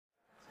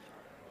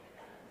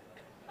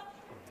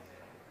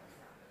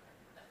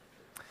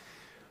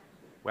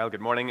Well,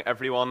 good morning,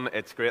 everyone.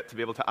 It's great to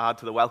be able to add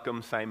to the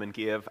welcome Simon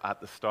gave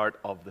at the start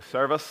of the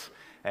service.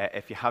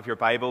 If you have your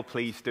Bible,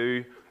 please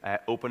do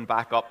open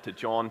back up to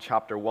John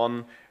chapter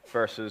 1,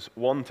 verses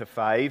 1 to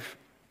 5,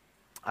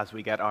 as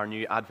we get our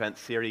new Advent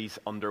series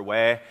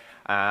underway.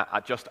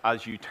 Just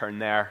as you turn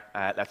there,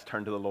 let's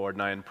turn to the Lord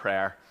now in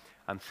prayer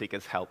and seek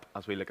His help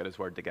as we look at His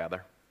Word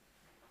together.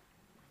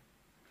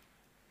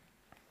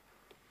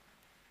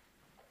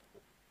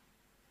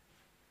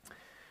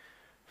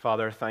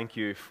 Father, thank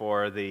you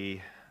for the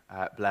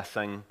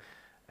blessing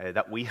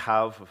that we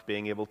have of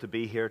being able to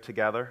be here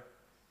together.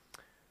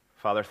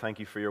 Father, thank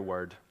you for your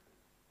word.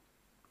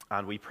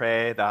 And we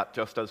pray that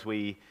just as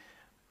we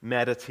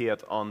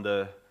meditate on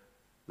the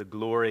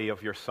glory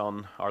of your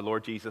Son, our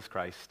Lord Jesus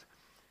Christ,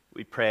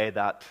 we pray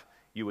that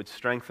you would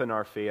strengthen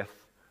our faith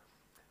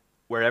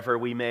wherever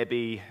we may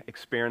be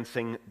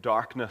experiencing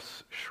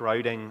darkness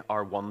shrouding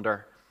our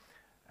wonder.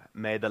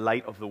 May the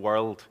light of the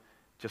world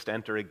just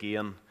enter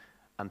again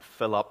and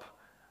fill up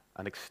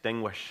and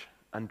extinguish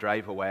and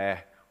drive away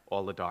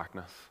all the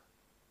darkness.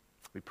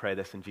 We pray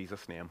this in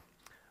Jesus' name.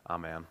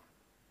 Amen.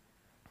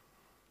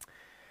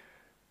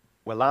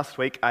 Well, last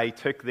week I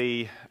took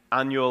the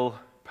annual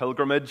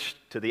pilgrimage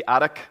to the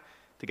attic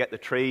to get the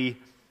tree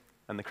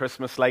and the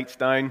Christmas lights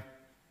down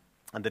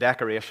and the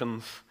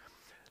decorations.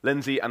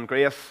 Lindsay and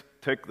Grace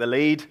took the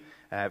lead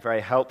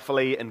very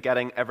helpfully in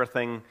getting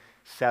everything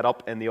set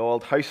up in the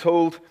old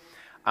household.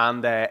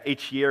 And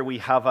each year we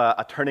have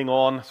a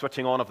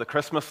switching on of the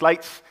Christmas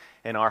lights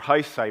in our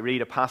house. I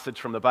read a passage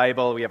from the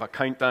Bible, we have a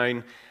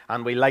countdown,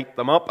 and we light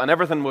them up. And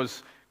everything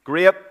was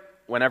great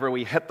whenever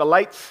we hit the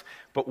lights,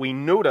 but we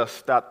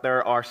noticed that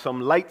there are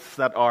some lights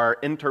that are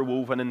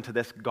interwoven into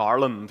this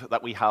garland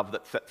that we have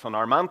that sits on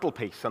our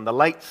mantelpiece. And the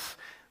lights,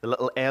 the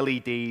little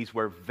LEDs,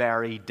 were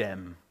very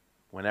dim.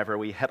 Whenever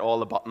we hit all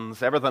the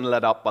buttons, everything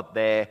lit up, but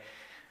they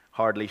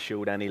hardly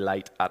showed any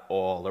light at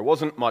all. There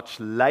wasn't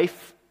much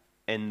life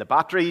in the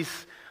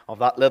batteries of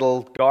that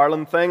little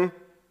garland thing,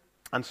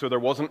 and so there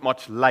wasn't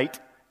much light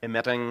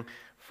emitting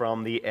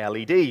from the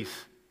LEDs.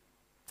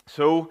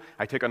 So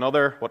I took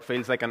another, what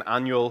feels like an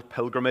annual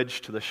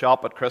pilgrimage to the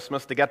shop at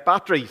Christmas to get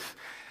batteries,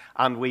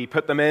 and we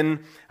put them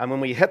in, and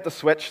when we hit the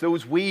switch,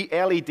 those wee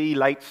LED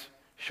lights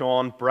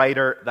shone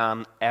brighter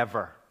than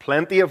ever.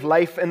 Plenty of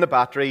life in the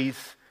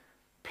batteries,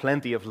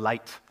 plenty of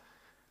light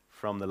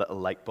from the little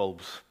light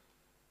bulbs.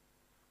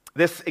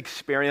 This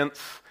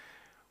experience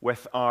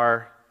with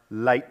our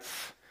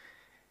lights,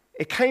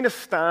 it kind of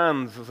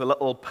stands as a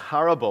little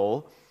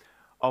parable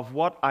of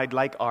what I'd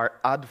like our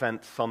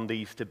Advent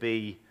Sundays to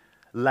be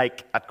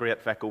like at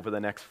Great Vic over the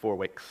next 4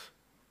 weeks.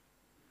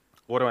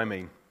 What do I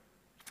mean?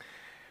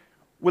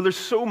 Well, there's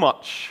so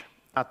much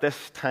at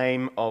this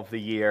time of the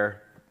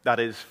year that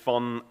is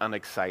fun and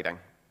exciting.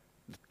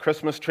 The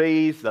Christmas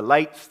trees, the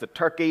lights, the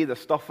turkey, the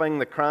stuffing,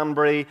 the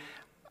cranberry.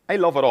 I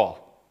love it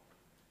all.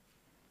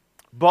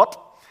 But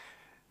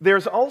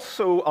there's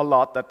also a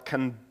lot that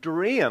can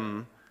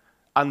drain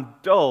and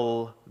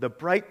dull the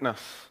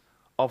brightness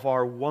of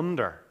our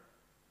wonder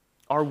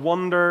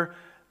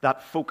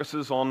that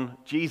focuses on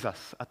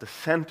Jesus at the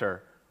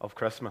center of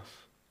Christmas.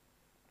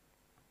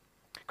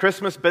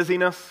 Christmas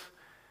busyness,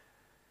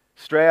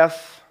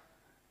 stress,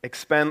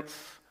 expense,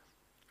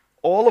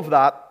 all of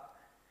that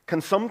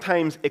can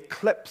sometimes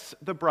eclipse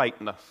the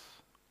brightness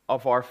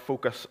of our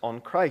focus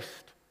on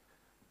Christ.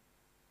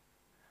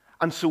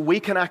 And so we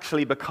can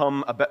actually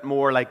become a bit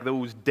more like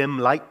those dim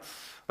lights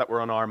that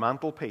were on our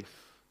mantelpiece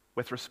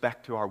with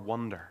respect to our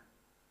wonder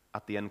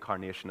at the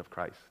incarnation of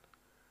Christ.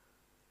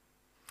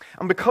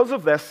 And because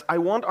of this, I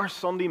want our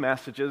Sunday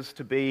messages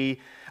to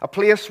be a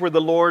place where the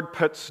Lord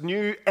puts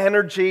new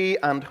energy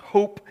and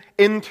hope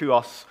into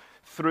us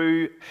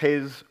through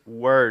His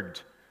Word.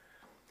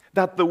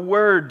 That the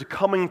Word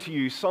coming to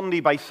you Sunday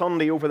by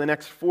Sunday over the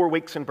next 4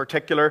 weeks in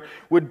particular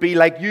would be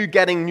like you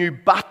getting new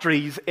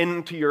batteries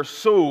into your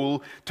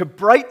soul to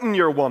brighten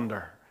your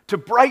wonder, to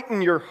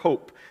brighten your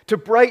hope, to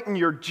brighten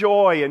your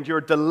joy and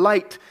your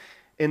delight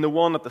in the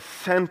one at the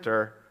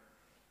center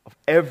of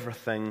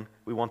everything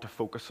we want to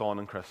focus on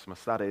in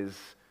Christmas. That is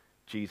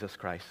Jesus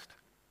Christ.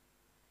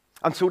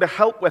 And so to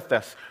help with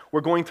this,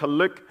 we're going to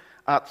look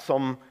at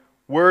some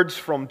words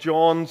from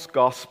John's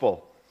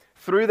Gospel.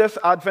 Through this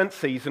Advent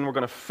season, we're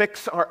going to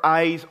fix our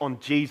eyes on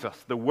Jesus,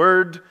 the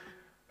Word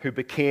who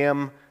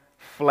became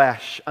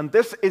flesh. And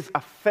this is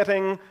a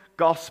fitting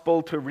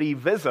gospel to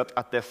revisit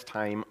at this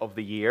time of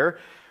the year,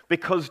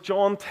 because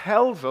John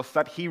tells us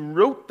that he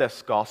wrote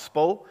this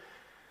gospel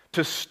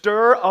to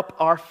stir up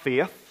our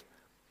faith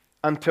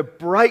and to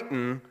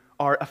brighten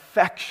our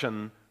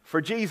affection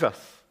for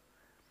Jesus.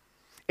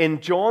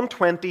 In John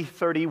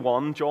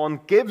 20:31,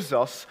 John gives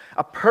us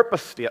a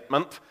purpose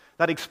statement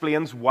that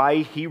explains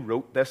why he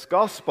wrote this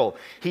gospel.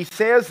 He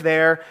says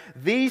there,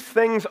 "These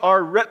things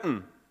are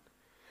written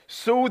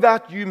so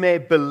that you may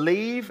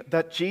believe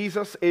that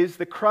Jesus is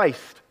the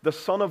Christ, the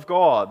Son of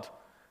God,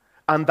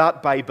 and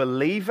that by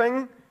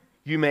believing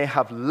you may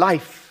have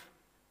life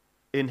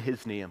in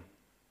His name."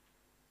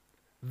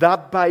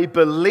 That by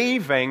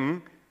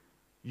believing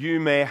you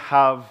may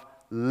have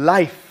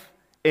life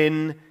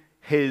in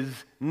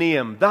his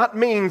name. That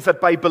means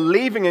that by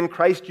believing in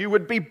Christ, you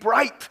would be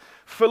bright,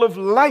 full of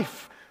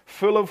life,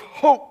 full of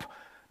hope,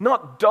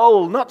 not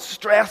dull, not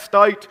stressed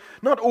out,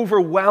 not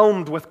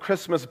overwhelmed with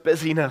Christmas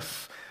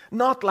busyness,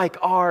 not like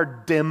our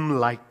dim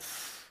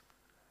lights.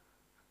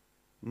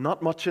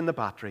 Not much in the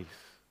batteries,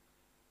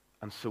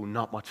 and so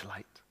not much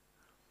light.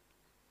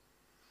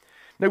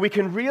 Now we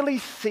can really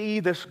see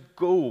this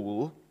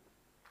goal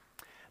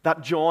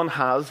that John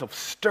has of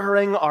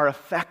stirring our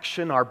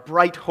affection, our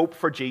bright hope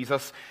for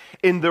Jesus,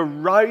 in the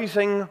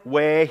rousing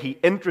way he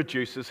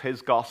introduces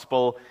his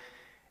gospel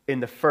in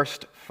the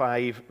first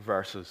 5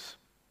 verses.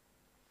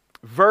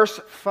 Verse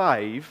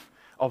 5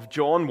 of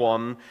John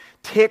 1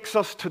 takes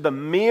us to the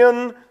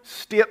main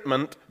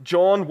statement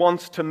John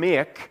wants to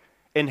make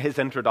in his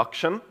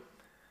introduction.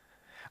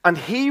 And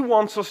he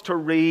wants us to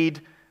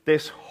read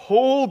this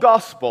whole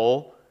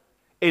gospel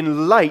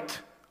in light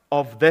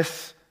of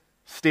this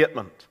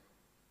statement.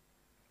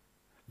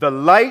 The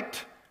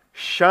light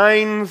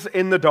shines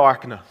in the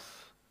darkness,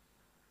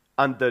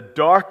 and the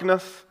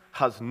darkness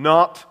has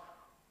not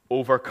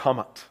overcome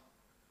it.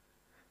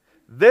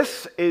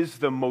 This is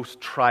the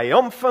most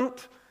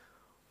triumphant,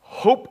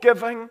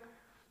 hope-giving,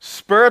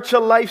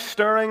 spiritual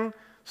life-stirring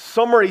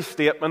summary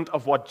statement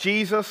of what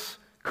Jesus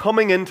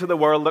coming into the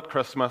world at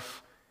Christmas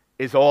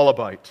is all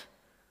about.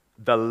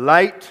 The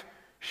light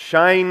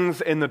shines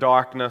in the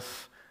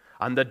darkness,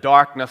 and the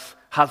darkness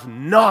has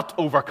not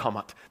overcome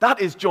it.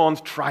 That is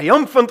John's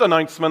triumphant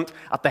announcement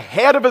at the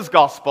head of his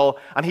gospel,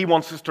 and he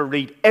wants us to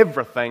read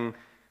everything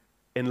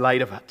in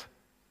light of it.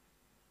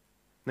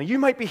 Now, you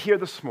might be here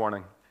this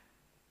morning,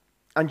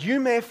 and you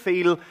may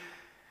feel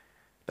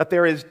that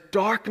there is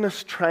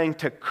darkness trying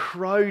to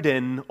crowd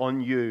in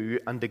on you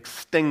and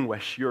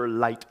extinguish your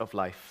light of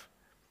life.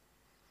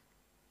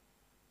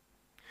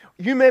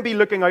 You may be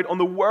looking out on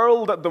the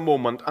world at the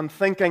moment and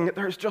thinking,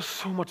 there's just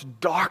so much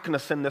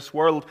darkness in this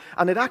world,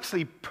 and it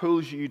actually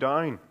pulls you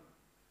down.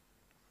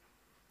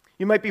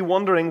 You might be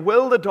wondering,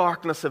 will the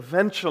darkness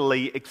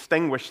eventually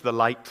extinguish the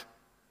light?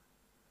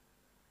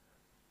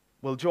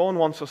 Well, John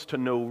wants us to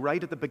know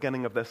right at the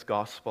beginning of this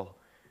gospel,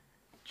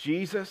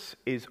 Jesus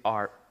is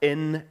our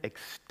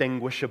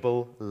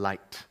inextinguishable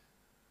light,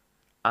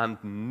 and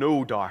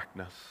no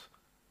darkness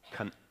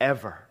can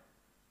ever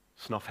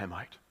snuff him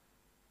out.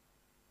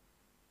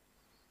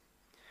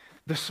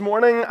 This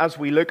morning, as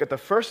we look at the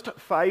first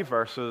 5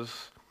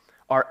 verses,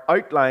 our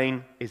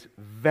outline is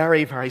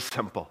very, very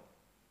simple.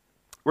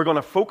 We're going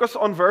to focus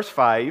on verse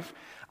 5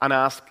 and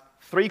ask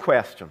 3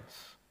 questions.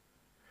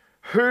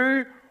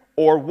 Who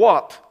or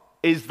what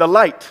is the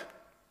light?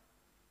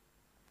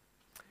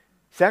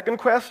 Second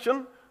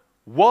question,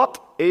 what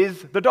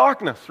is the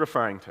darkness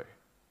referring to?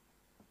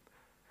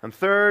 And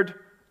third,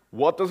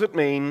 what does it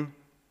mean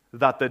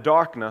that the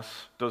darkness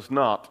does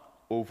not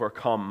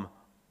overcome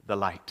the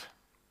light?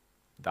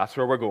 That's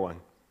where we're going.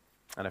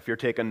 And if you're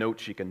taking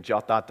notes, you can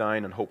jot that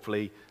down, and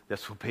hopefully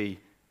this will be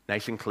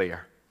nice and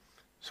clear.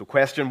 So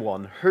question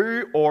 1,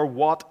 who or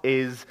what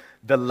is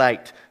the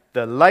light?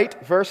 The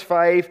light, verse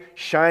 5,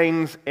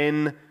 shines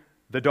in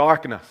the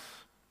darkness.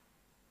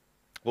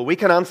 Well, we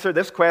can answer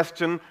this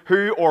question,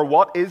 who or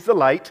what is the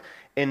light,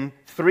 in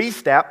 3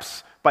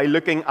 steps by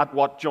looking at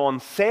what John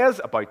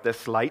says about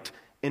this light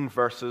in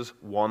verses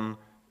 1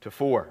 to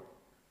 4.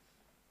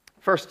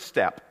 First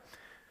step,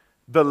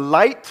 the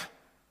light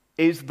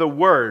is the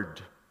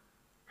Word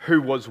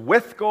who was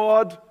with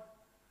God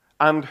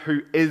and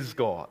who is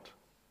God.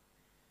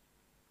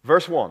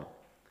 Verse 1,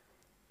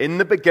 in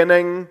the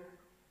beginning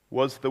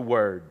was the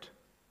Word,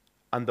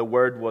 and the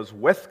Word was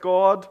with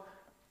God,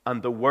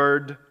 and the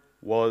Word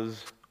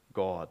was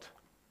God.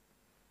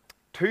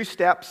 2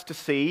 steps to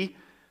see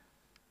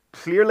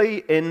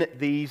clearly in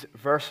these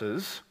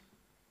verses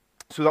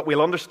so that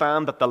we'll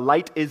understand that the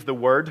light is the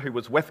Word who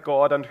was with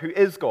God and who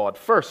is God.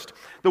 First,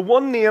 the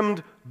one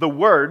named the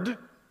Word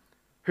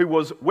who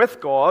was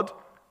with God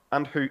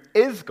and who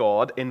is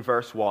God in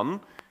verse 1,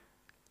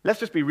 let's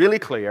just be really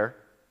clear,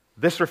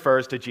 this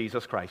refers to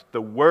Jesus Christ.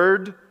 The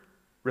Word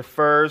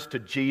refers to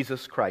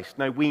Jesus Christ.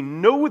 Now, we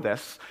know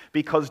this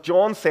because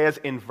John says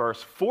in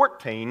verse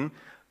 14,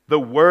 the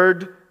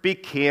Word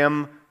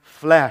became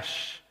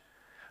flesh.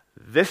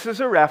 This is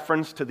a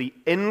reference to the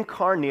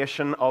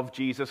incarnation of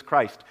Jesus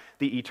Christ,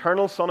 the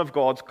eternal Son of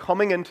God's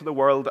coming into the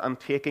world and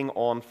taking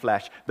on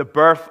flesh, the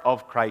birth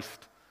of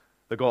Christ,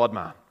 the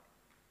God-man.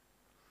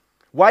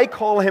 Why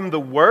call him the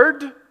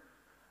Word?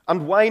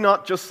 And why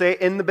not just say,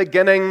 in the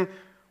beginning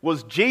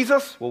was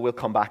Jesus? Well, we'll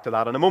come back to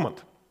that in a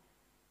moment.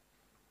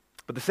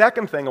 But the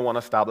second thing I want to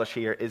establish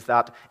here is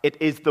that it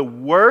is the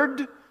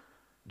Word,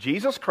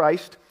 Jesus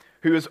Christ,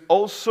 who is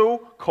also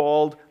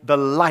called the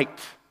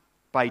light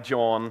by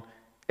John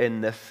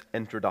in this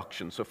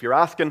introduction. So if you're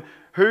asking,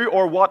 who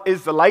or what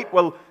is the light?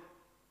 Well,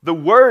 the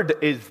Word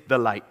is the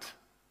light.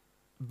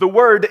 The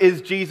Word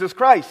is Jesus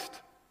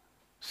Christ.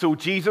 So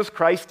Jesus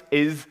Christ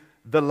is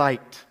the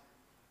light.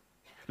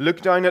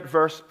 Look down at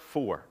verse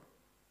 4.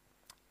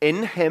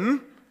 In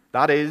him,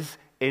 that is,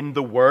 in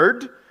the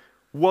Word,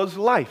 was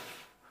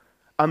life,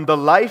 and the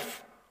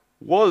life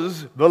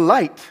was the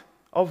light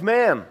of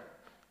men.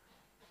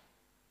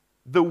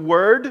 The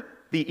Word,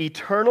 the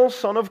eternal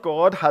Son of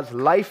God, has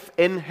life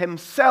in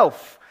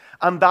himself,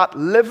 and that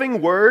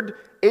living Word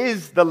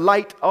is the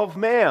light of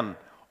men.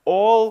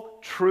 All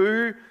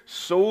true,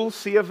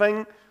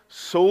 soul-saving,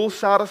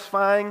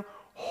 soul-satisfying,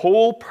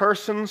 whole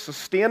person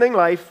sustaining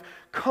life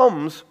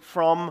comes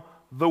from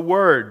the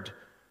Word.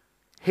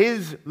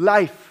 His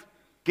life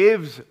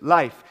gives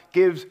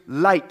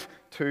light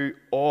to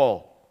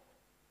all.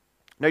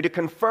 Now, to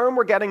confirm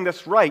we're getting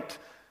this right,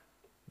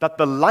 that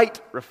the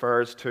light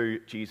refers to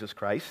Jesus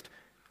Christ,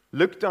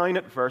 look down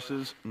at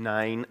verses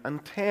 9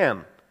 and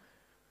 10.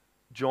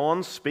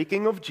 John,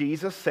 speaking of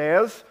Jesus,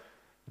 says,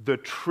 "The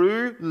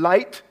true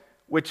light,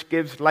 which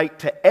gives light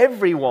to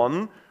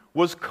everyone,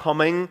 was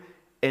coming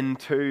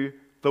into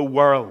the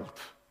world."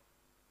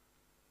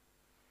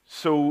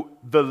 So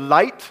the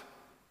light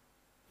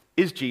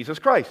is Jesus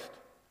Christ.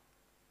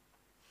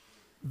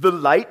 The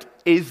light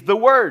is the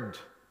Word.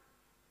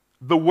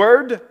 The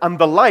Word and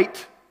the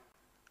light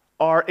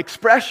are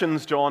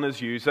expressions John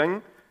is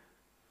using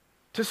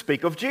to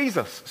speak of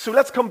Jesus. So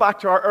let's come back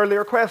to our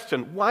earlier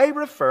question. Why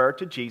refer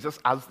to Jesus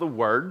as the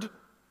Word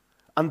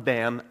and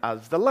then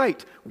as the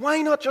light?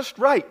 Why not just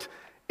write,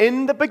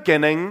 "In the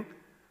beginning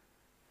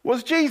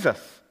was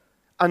Jesus,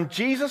 and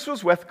Jesus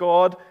was with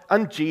God,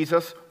 and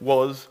Jesus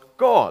was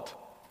God"?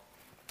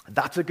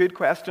 That's a good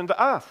question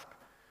to ask.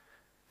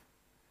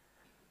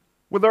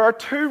 Well, there are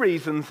two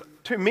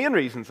main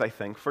reasons, I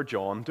think, for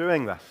John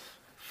doing this.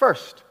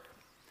 First,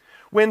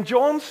 when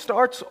John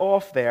starts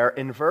off there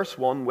in verse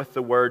 1 with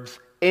the words,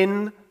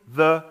 "In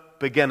the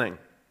beginning,"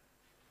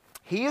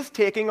 he is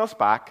taking us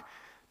back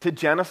to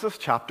Genesis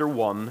chapter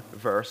 1,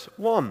 verse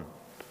 1.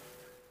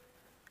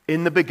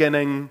 In the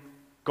beginning,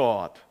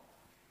 God.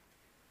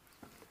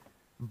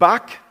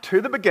 Back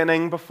to the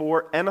beginning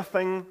before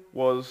anything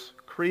was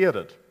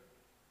created.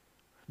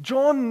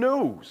 John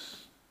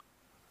knows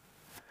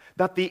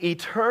that the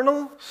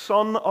eternal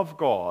Son of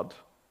God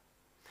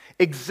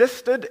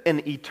existed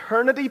in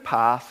eternity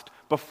past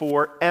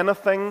before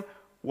anything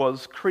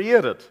was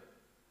created.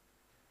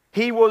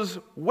 He was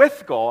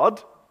with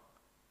God,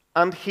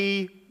 and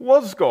he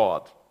was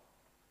God.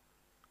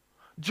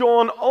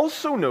 John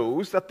also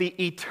knows that the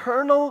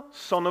eternal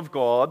Son of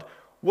God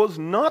was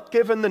not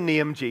given the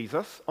name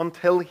Jesus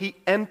until he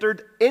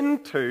entered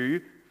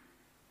into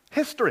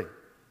history,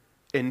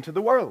 into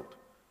the world.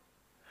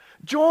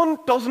 John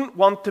doesn't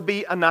want to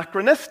be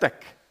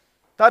anachronistic.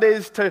 That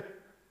is, to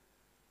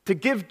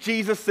give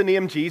Jesus the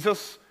name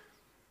Jesus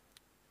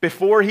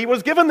before he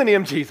was given the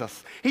name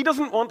Jesus. He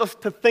doesn't want us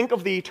to think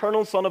of the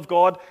eternal Son of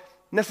God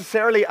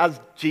necessarily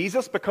as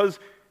Jesus, because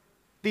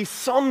the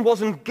Son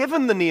wasn't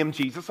given the name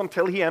Jesus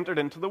until he entered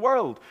into the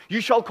world.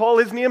 "You shall call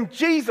his name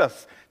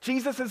Jesus."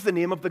 Jesus is the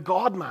name of the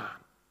God-man.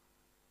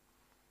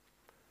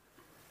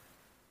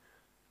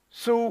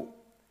 So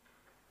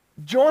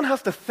John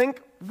has to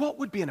think, what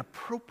would be an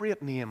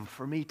appropriate name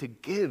for me to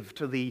give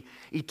to the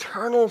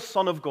eternal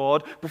Son of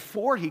God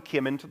before he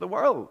came into the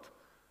world,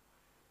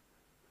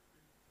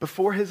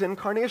 before his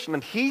incarnation?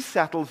 And he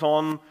settles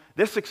on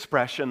this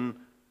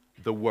expression,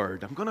 the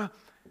Word. I'm going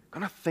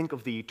to think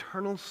of the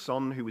eternal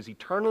Son who was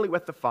eternally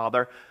with the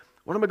Father.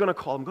 What am I going to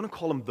call him? I'm going to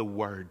call him the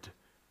Word.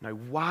 Now,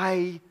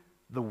 why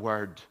the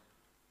Word?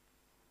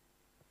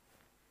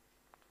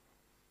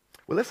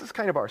 Well, this is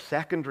kind of our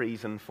second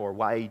reason for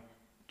why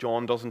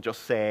John doesn't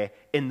just say,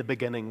 "In the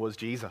beginning was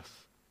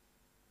Jesus."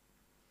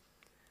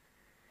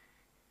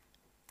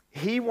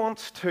 He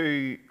wants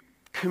to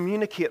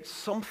communicate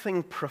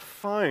something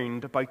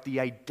profound about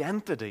the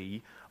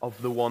identity of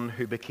the one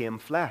who became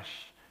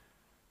flesh,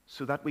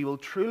 so that we will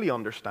truly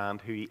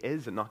understand who he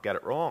is and not get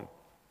it wrong.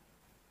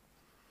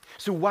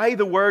 So why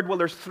the Word? Well,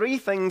 there's three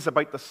things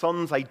about the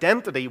Son's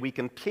identity we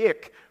can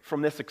take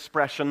from this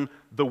expression,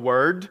 the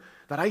Word,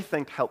 that I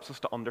think helps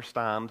us to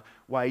understand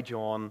why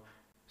John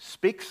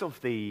speaks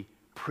of the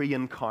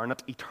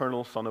pre-incarnate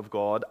eternal Son of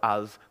God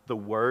as the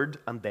Word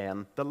and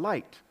then the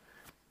light.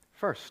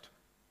 First,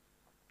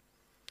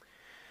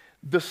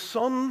 the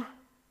Son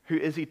who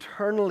is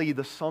eternally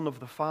the Son of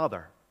the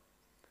Father,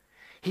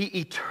 he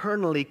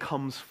eternally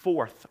comes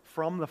forth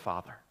from the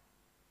Father.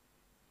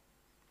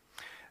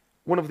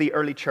 One of the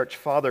early church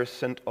fathers,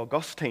 St.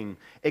 Augustine,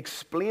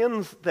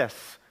 explains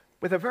this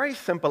with a very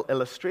simple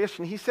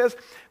illustration. He says,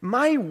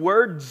 "My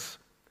words,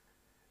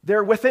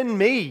 they're within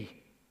me.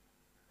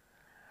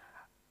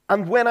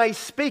 And when I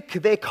speak,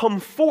 they come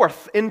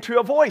forth into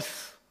a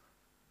voice.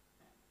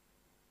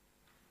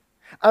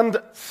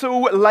 And so,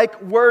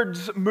 like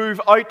words move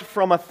out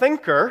from a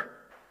thinker,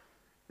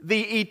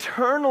 the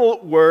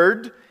eternal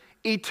Word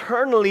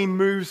eternally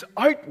moves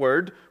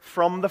outward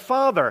from the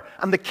Father."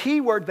 And the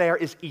key word there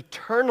is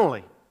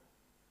eternally.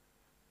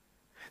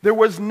 There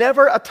was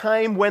never a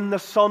time when the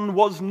Son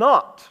was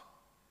not.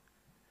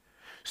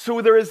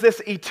 So there is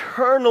this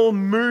eternal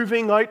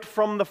moving out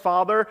from the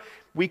Father.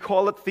 We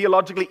call it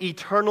theologically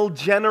eternal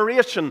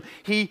generation.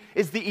 He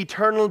is the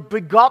eternal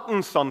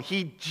begotten Son.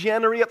 He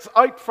generates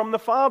out from the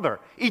Father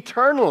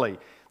eternally.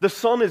 The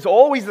Son is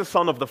always the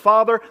Son of the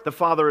Father. The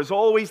Father is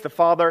always the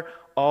Father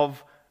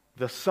of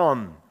the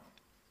Son.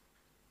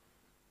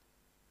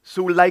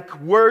 So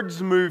like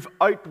words move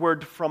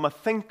outward from a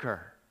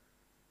thinker,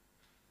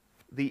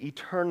 the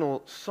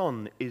eternal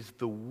Son is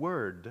the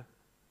Word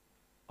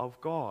of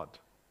God.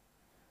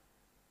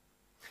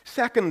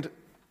 Second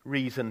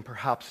reason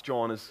perhaps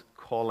John is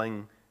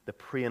calling the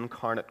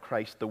pre-incarnate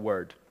Christ the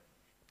Word.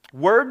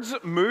 Words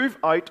move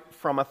out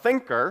from a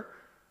thinker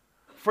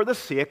for the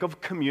sake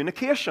of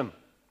communication.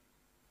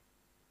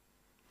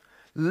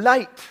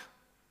 Light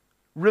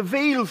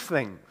reveals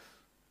things.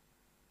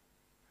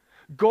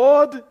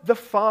 God the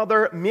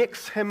Father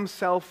makes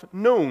himself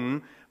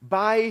known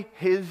by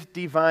his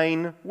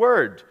divine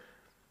word.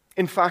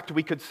 In fact,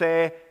 we could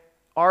say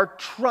our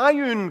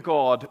triune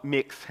God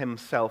makes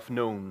himself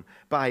known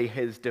by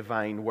his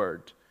divine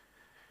word.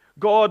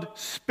 God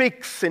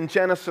speaks in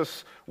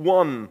Genesis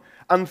 1,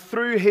 and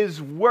through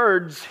his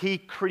words he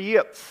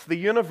creates the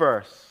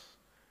universe.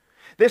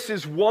 This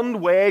is one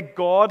way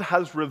God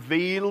has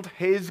revealed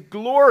his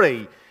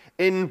glory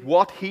in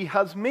what he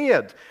has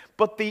made.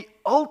 But the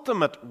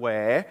ultimate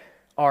way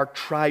our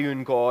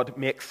triune God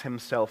makes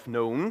himself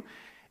known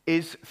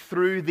is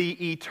through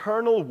the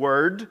eternal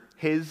Word,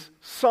 his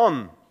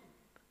Son.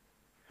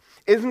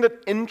 Isn't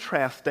it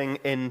interesting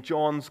in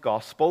John's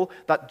Gospel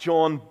that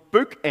John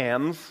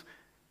bookends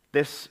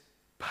this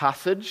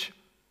passage,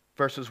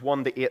 verses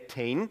 1 to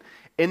 18?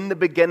 In the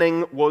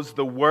beginning was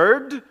the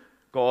Word,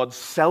 God's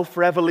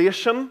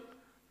self-revelation,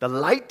 the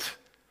light.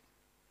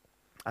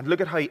 And look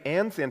at how he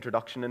ends the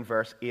introduction in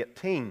verse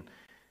 18.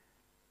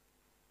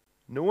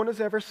 No one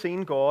has ever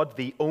seen God,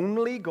 the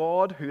only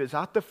God who is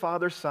at the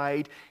Father's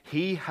side.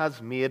 He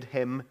has made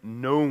him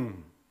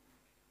known.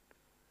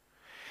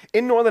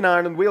 In Northern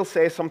Ireland, we'll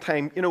say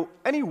sometime,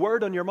 any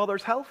word on your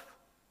mother's health?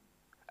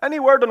 Any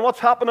word on what's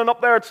happening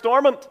up there at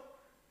Stormont?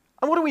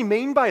 And what do we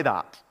mean by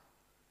that?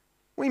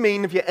 We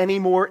mean, have you any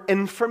more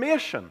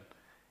information?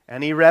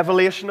 Any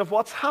revelation of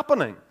what's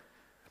happening?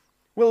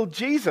 Well,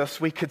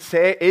 Jesus, we could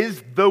say,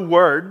 is the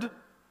Word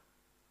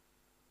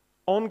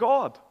on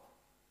God.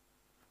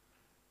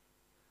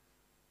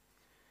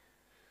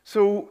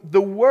 So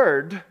the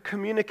Word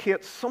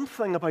communicates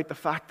something about the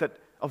fact that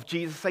of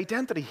Jesus'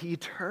 identity. He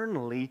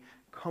eternally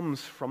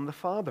comes from the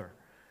Father.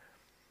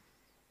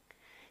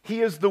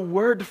 He is the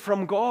Word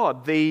from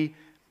God, the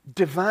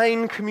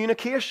divine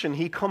communication.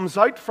 He comes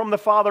out from the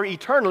Father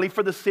eternally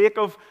for the sake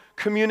of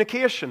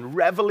communication,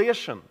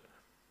 revelation.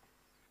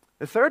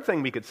 The third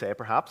thing we could say,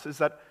 perhaps, is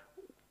that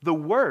the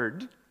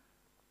Word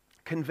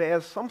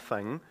conveys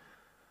something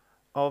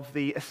of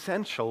the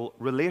essential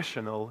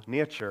relational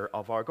nature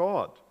of our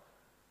God.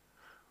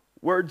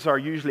 Words are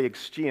usually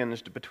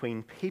exchanged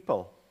between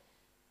people.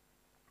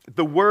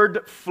 The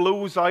Word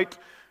flows out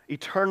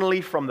eternally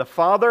from the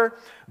Father.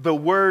 The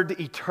Word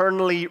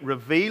eternally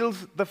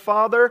reveals the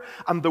Father.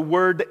 And the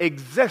Word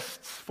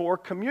exists for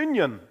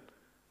communion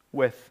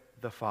with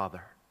the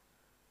Father.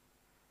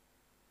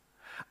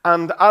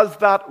 And as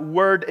that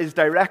Word is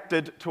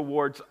directed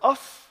towards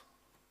us,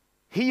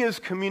 He is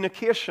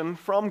communication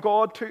from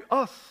God to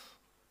us.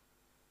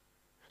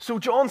 So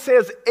John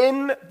says,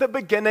 in the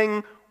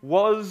beginning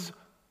was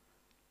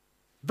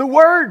the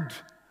Word,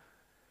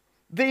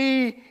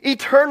 the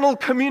eternal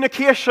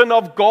communication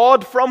of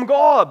God from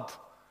God,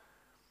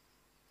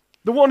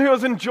 the one who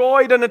has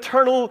enjoyed an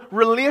eternal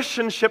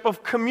relationship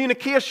of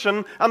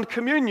communication and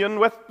communion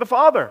with the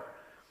Father,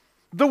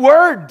 the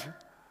Word.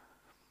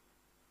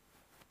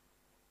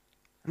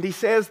 And he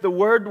says the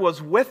Word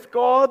was with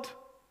God,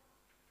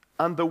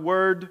 and the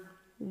Word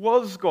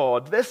was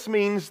God. This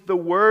means the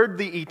Word,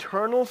 the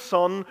eternal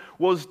Son,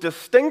 was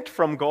distinct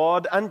from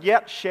God and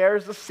yet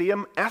shares the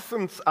same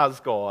essence as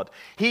God.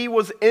 He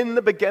was in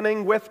the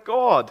beginning with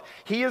God.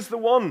 He is the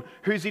one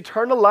whose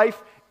eternal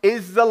life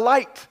is the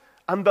light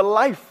and the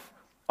life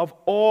of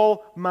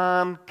all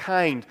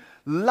mankind.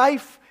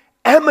 Life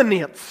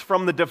emanates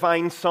from the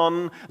divine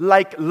Son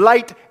like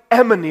light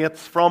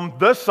emanates from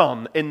the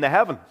sun in the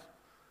heavens.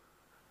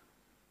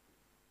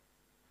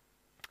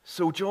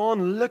 So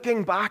John,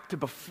 looking back to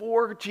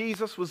before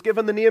Jesus was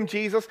given the name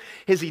Jesus,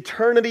 his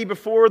eternity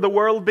before the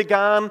world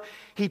began,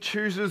 he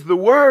chooses the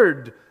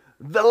Word,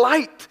 the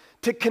light,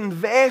 to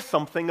convey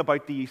something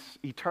about the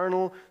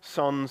eternal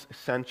Son's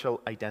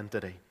essential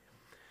identity.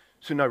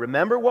 So now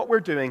remember what we're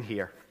doing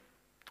here.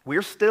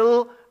 We're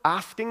still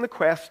asking the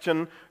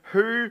question,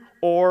 who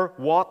or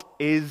what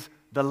is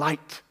the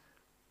light?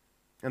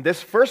 And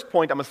this first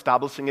point I'm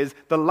establishing is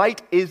the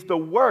light is the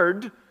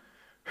Word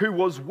who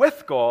was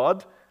with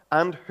God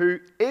and who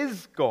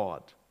is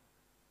God,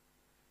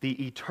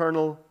 the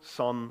eternal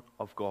Son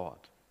of God.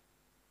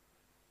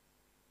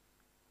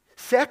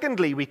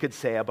 Secondly, we could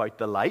say about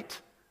the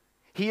light,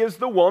 he is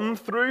the one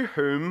through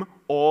whom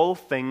all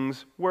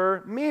things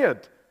were made.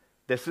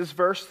 This is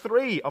verse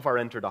 3 of our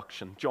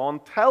introduction.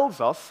 John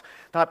tells us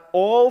that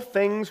all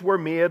things were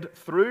made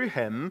through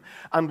him,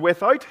 and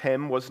without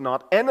him was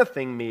not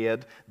anything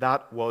made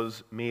that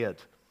was made.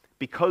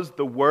 Because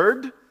the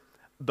Word,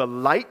 the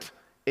light,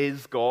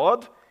 is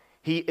God,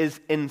 he is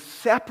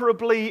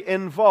inseparably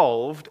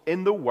involved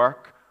in the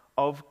work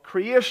of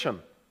creation.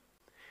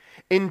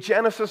 In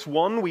Genesis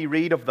 1, we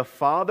read of the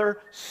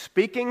Father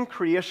speaking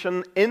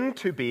creation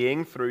into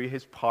being through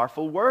his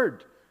powerful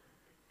word.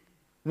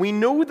 We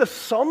know the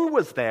Son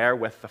was there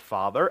with the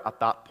Father at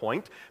that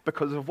point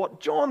because of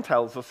what John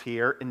tells us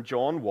here in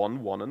John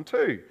 1, 1 and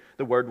 2.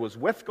 The Word was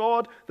with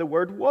God, the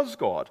Word was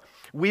God.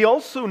 We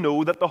also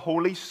know that the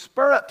Holy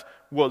Spirit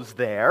was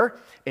there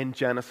in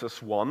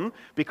Genesis 1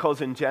 because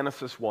in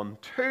Genesis 1,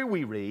 2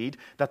 we read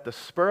that the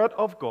Spirit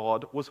of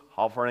God was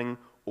hovering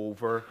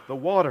over the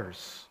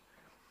waters.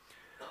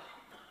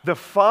 The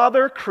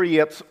Father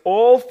creates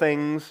all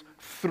things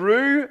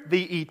through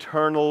the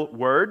eternal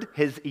Word,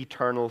 his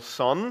eternal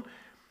Son,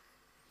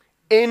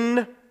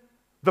 in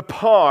the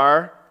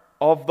power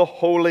of the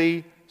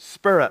Holy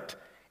Spirit.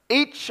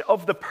 Each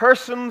of the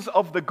persons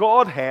of the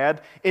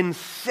Godhead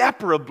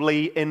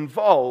inseparably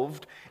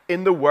involved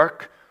in the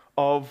work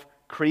of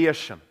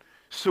creation.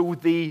 So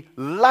the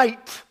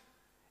light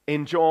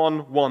in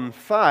John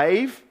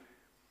 1:5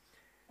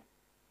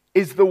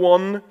 is the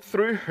one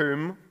through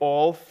whom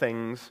all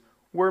things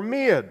were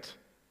made.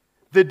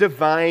 The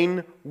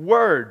divine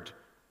Word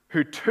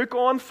who took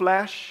on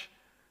flesh,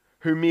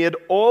 who made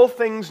all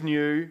things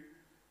new.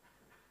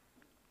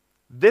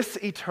 This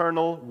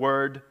eternal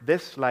Word,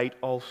 this light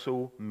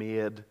also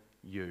made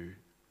you.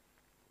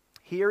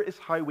 Here is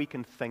how we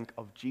can think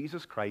of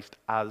Jesus Christ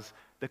as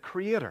the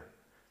Creator.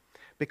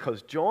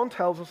 Because John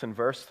tells us in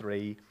verse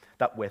 3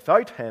 that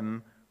without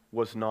him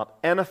was not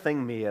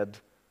anything made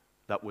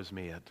that was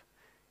made.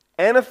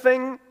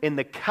 Anything in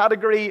the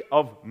category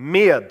of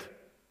made.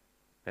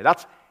 Now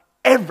that's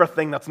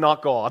everything that's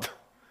not God.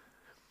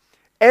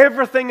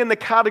 Everything in the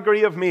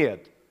category of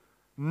made.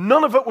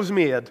 None of it was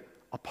made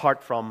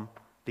apart from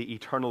the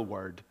eternal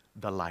Word,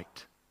 the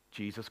light,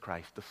 Jesus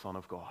Christ, the Son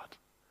of God.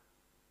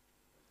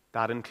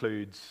 That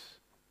includes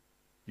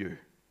you.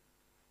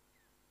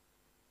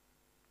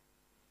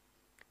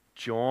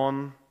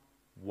 John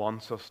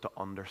wants us to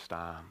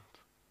understand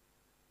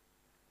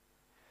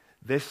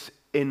this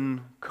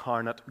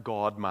incarnate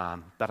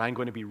God-man that I'm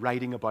going to be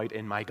writing about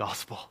in my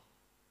gospel.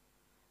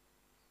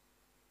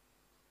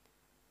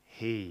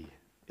 He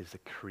is the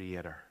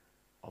creator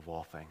of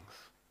all things.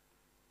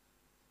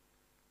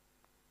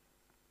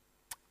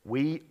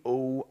 We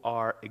owe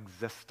our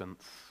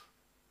existence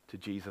to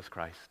Jesus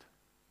Christ,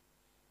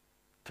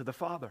 to the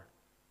Father,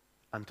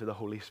 and to the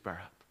Holy Spirit.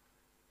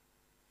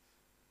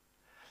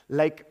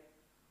 Like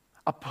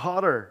a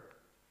potter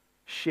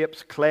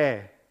shapes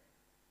clay,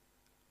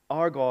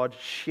 our God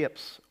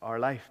shapes our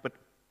life. But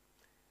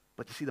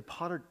you see, the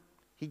potter,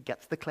 he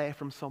gets the clay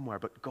from somewhere,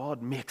 but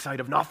God makes out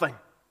of nothing.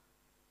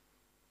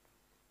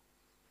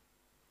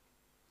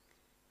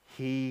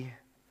 He,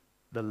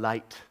 the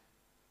light,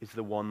 is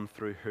the one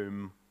through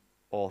whom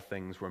all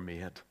things were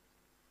made.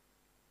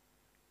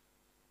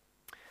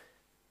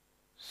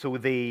 So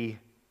who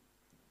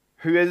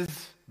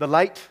is the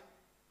light?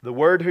 The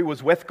Word who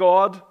was with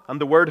God and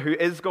the Word who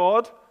is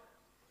God.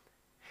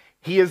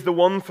 He is the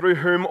one through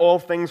whom all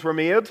things were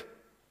made.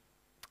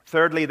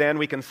 Thirdly, then,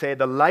 we can say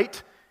the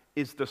light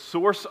is the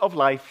source of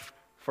life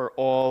for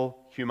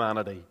all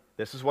humanity.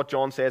 This is what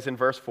John says in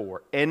verse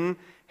 4. In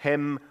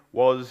him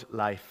was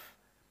life,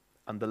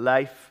 and the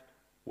life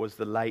was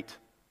the light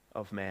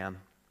of men.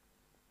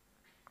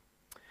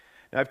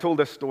 Now, I've told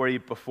this story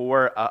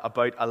before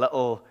about a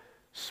little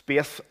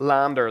space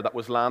lander that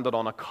was landed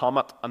on a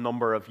comet a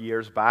number of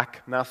years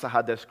back. NASA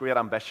had this great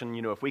ambition,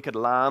 if we could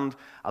land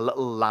a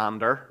little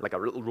lander, like a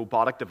little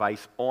robotic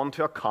device,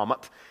 onto a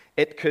comet,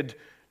 it could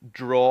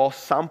draw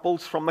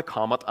samples from the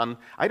comet, and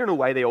I don't know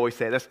why they always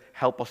say this,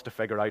 help us to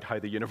figure out how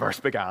the universe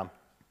began.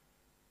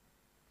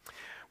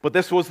 But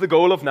this was the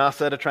goal of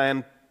NASA, to try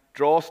and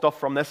draw stuff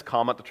from this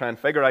comet, to try and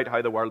figure out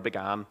how the world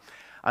began.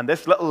 And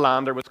this little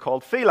lander was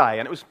called Philae,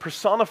 and it was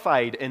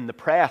personified in the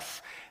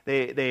press.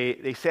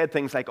 They said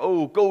things like,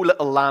 "Oh, go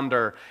little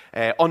lander,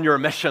 on your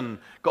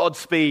mission,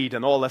 Godspeed,"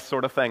 and all this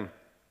sort of thing.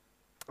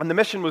 And the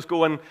mission was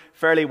going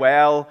fairly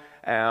well.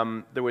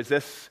 There was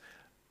this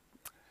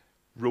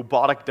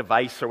robotic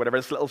device or whatever,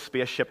 this little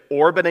spaceship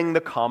orbiting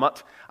the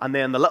comet, and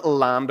then the little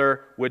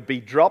lander would be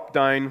dropped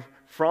down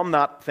from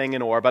that thing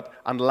in orbit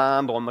and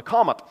land on the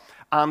comet.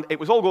 And it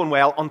was all going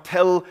well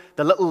until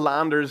the little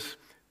lander's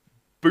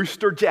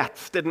booster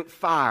jets didn't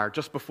fire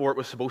just before it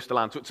was supposed to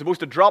land. So it's supposed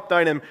to drop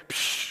down and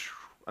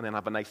then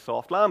have a nice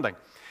soft landing.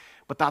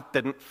 But that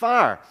didn't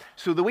fire.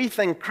 So the wee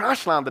thing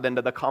crash landed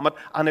into the comet,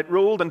 and it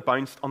rolled and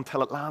bounced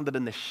until it landed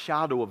in the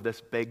shadow of this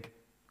big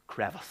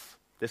crevice,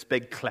 this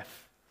big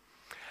cliff.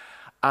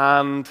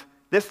 And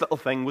this little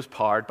thing was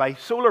powered by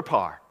solar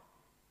power.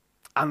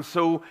 And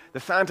so the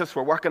scientists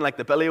were working like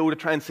the billy-o to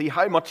try and see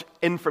how much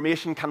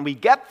information can we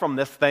get from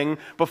this thing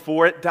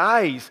before it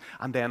dies.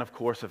 And then, of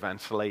course,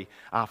 eventually,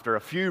 after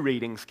a few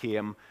readings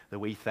came, the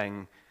wee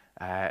thing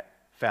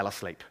fell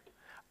asleep.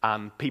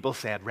 And people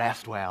said,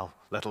 "Rest well,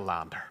 little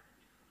lander."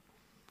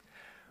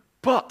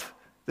 But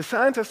The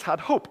scientists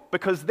had hope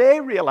because they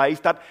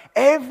realized that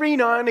every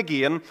now and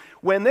again,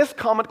 when this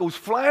comet goes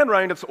flying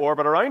around its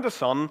orbit around the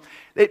sun,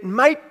 it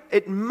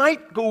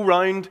might go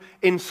round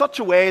in such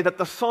a way that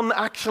the sun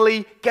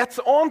actually gets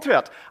onto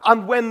it.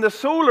 And when the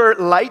solar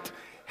light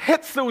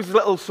hits those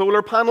little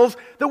solar panels,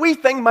 the wee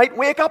thing might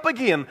wake up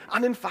again.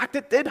 And in fact,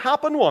 it did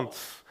happen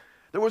once.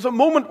 There was a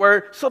moment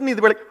where suddenly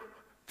they were like,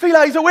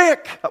 Philae's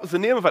awake! That was the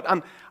name of it.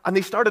 And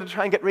they started to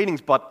try and get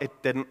readings, but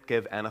it didn't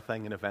give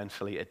anything, and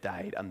eventually it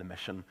died, and the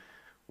mission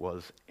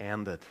was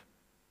ended.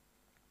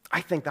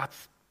 I think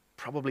that's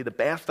probably the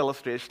best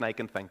illustration I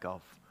can think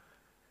of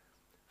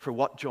for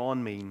what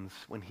John means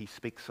when he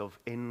speaks of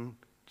in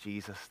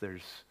Jesus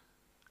there's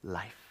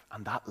life,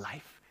 and that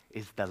life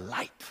is the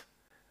light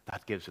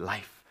that gives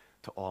life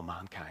to all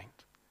mankind.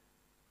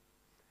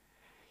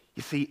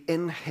 You see,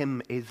 in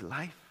him is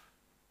life.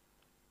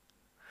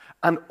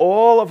 And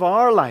all of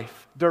our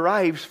life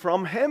derives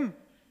from him.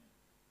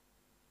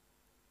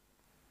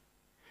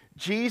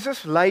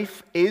 Jesus'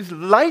 life is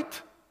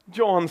light,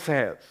 John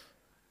says.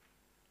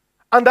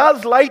 And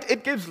as light,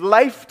 it gives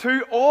life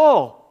to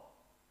all.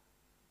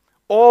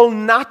 All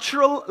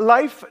natural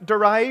life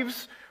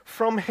derives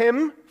from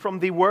him, from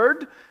the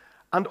Word,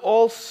 and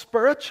all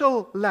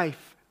spiritual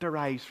life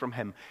derives from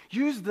him.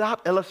 Use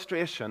that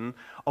illustration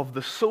of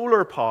the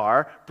solar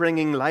power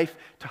bringing life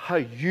to how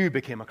you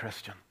became a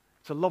Christian.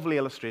 It's a lovely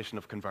illustration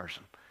of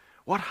conversion.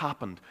 What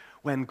happened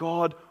when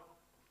God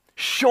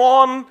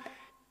shone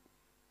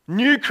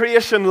new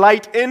creation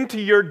light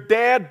into your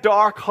dead,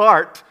 dark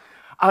heart,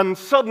 and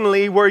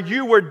suddenly where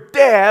you were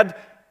dead,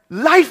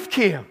 life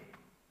came?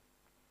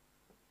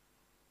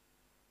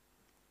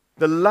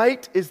 The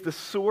light is the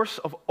source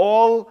of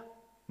all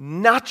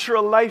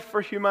natural life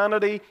for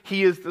humanity.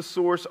 He is the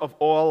source of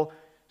all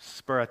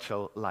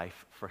spiritual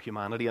life for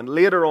humanity. And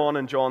later on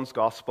in John's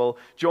Gospel,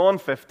 John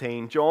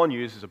 15, John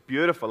uses a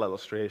beautiful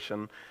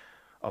illustration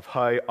of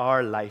how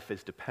our life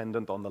is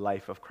dependent on the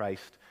life of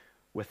Christ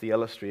with the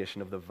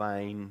illustration of the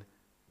vine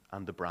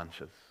and the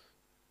branches.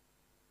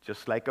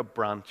 Just like a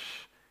branch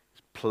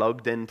is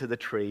plugged into the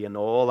tree and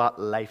all that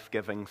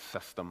life-giving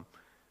system,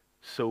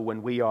 so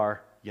when we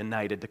are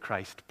united to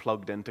Christ,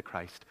 plugged into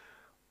Christ,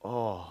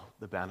 all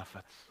the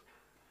benefits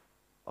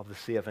of the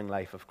saving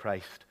life of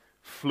Christ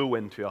flow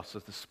into us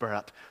as the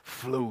Spirit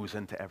flows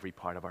into every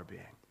part of our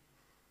being.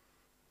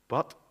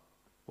 But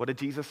what did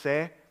Jesus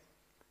say?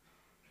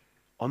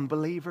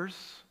 Unbelievers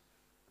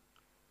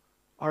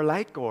are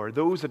like, or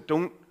those that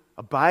don't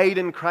abide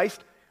in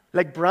Christ,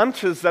 like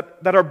branches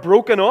that are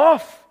broken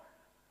off.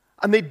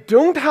 And they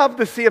don't have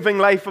the saving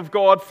life of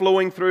God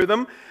flowing through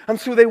them. And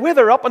so they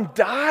wither up and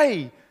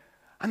die.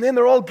 And then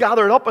they're all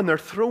gathered up and they're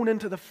thrown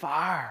into the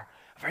fire.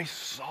 A very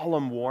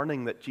solemn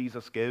warning that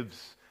Jesus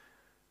gives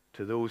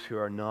to those who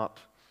are not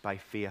by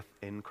faith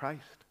in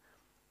Christ.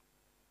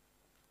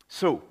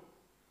 So,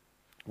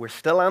 we're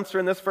still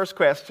answering this first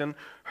question.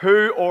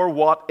 Who or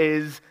what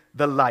is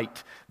the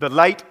light? The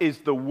light is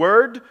the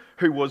Word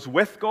who was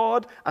with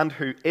God and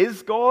who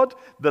is God.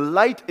 The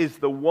light is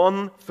the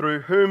one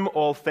through whom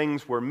all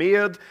things were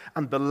made.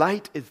 And the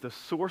light is the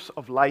source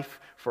of life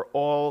for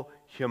all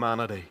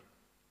humanity.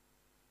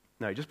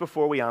 Now, just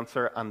before we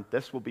answer, and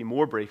this will be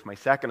more brief, my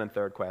second and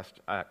third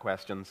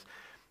questions,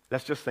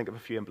 let's just think of a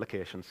few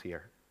implications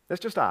here.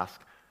 Let's just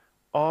ask,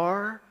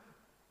 are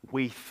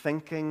we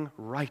thinking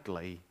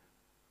rightly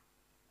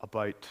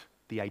about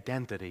the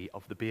identity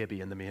of the baby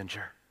in the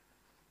manger?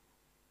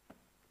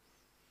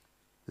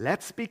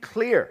 Let's be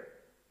clear.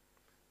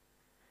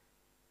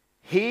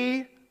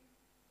 He,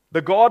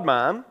 the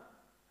God-man,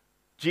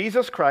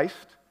 Jesus Christ,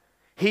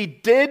 he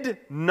did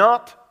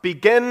not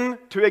begin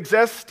to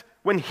exist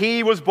when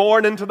he was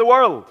born into the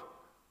world.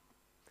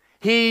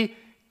 He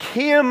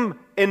came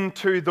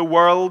into the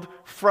world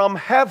from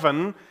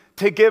heaven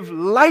to give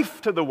life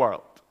to the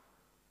world.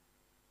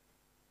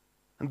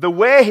 And the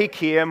way he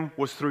came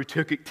was through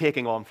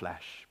taking on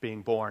flesh,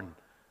 being born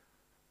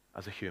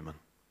as a human.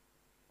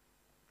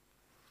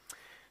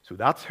 So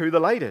that's who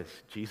the light is,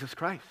 Jesus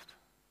Christ,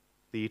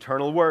 the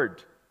eternal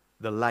Word,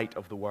 the light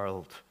of the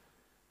world.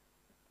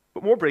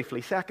 But more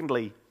briefly,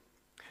 secondly,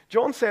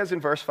 John says in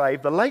verse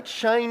 5, the light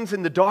shines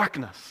in the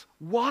darkness.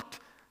 What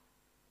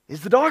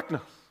is the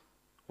darkness?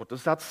 What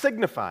does that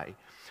signify?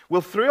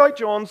 Well, throughout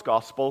John's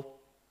Gospel,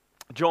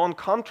 John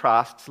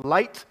contrasts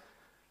light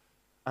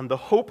and the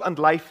hope and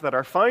life that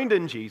are found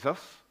in Jesus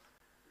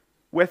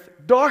with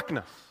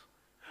darkness,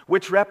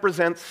 which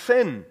represents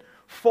sin,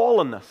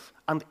 fallenness,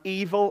 and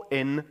evil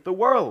in the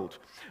world.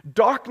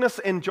 Darkness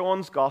in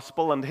John's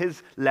Gospel and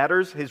his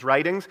letters, his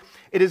writings,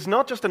 it is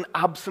not just an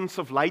absence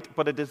of light,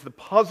 but it is the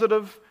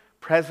positive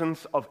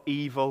presence of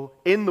evil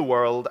in the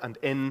world and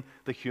in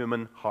the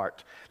human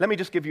heart. Let me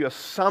just give you a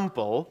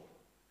sample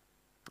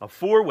of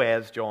 4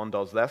 ways John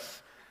does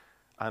this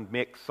and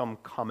make some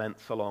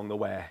comments along the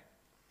way.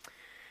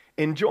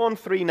 In John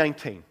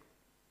 3:19,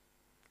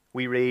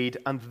 we read,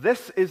 "And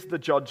this is the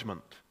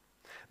judgment,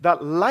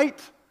 that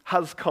light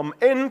has come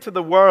into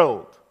the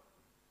world,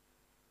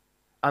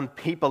 and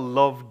people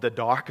loved the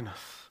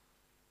darkness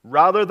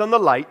rather than the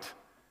light,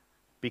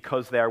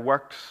 because their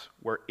works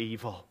were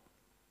evil.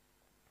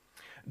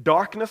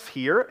 Darkness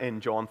here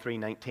in John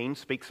 3:19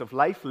 speaks of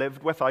life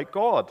lived without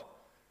God,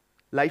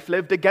 life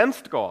lived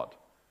against God.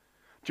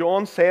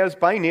 John says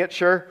by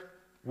nature,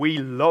 we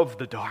love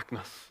the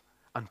darkness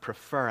and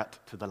prefer it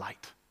to the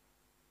light.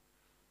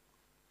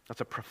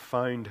 That's a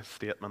profound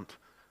statement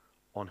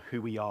on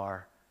who we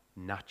are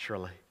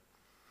naturally.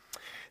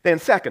 Then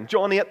second,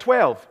 John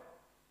 8:12.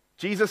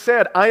 Jesus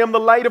said, I am the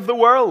light of the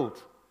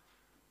world.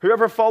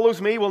 Whoever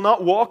follows me will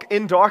not walk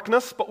in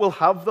darkness, but will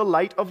have the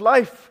light of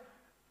life.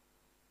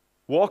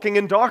 Walking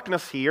in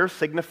darkness here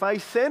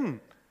signifies sin,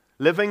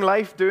 living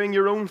life doing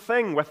your own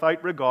thing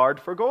without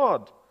regard for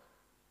God.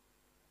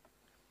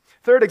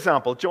 Third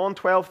example, John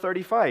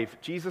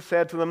 12:35. Jesus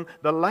said to them,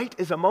 the light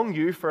is among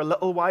you for a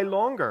little while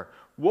longer.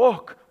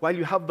 Walk while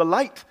you have the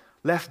light,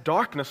 lest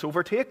darkness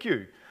overtake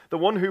you. The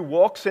one who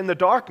walks in the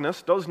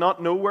darkness does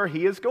not know where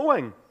he is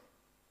going.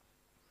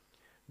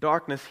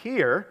 Darkness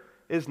here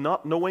is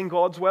not knowing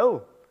God's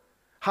will,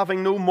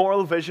 having no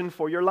moral vision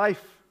for your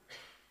life.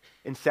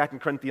 In 2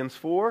 Corinthians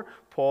 4,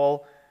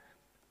 Paul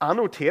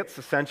annotates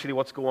essentially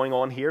what's going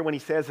on here when he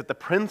says that the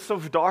prince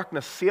of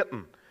darkness,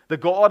 Satan, the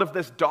god of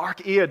this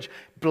dark age,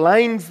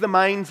 blinds the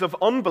minds of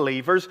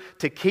unbelievers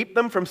to keep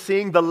them from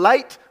seeing the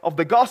light of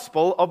the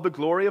gospel of the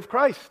glory of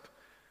Christ.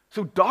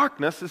 So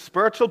darkness is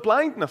spiritual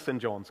blindness in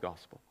John's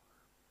gospel.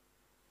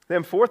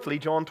 Then fourthly,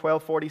 John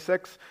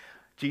 12:46,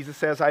 Jesus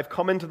says, I've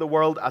come into the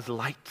world as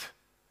light,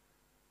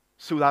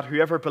 so that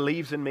whoever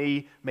believes in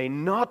me may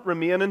not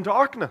remain in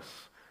darkness.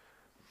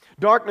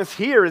 Darkness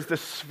here is the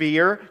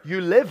sphere you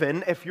live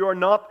in if you're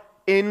not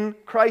in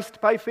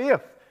Christ by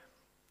faith.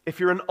 If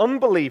you're an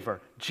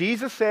unbeliever,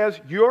 Jesus says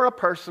you're a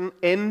person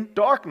in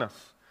darkness.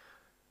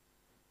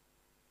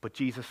 But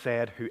Jesus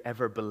said,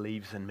 whoever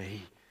believes in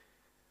me,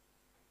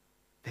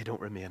 they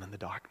don't remain in the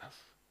darkness.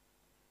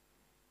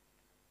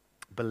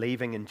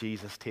 Believing in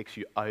Jesus takes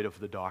you out of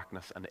the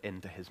darkness and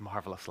into his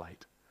marvelous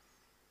light.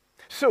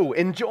 So,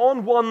 in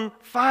John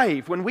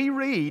 1:5, when we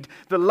read,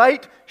 the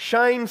light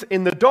shines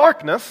in the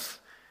darkness,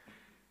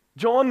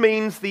 John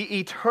means the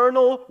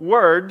eternal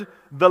Word,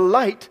 the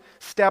light,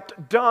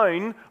 stepped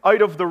down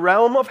out of the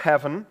realm of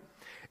heaven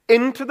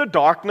into the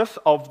darkness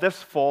of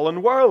this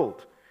fallen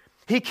world.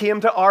 He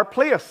came to our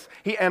place.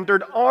 He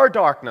entered our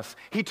darkness.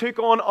 He took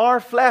on our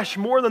flesh.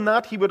 More than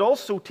that, he would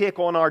also take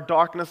on our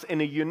darkness in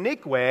a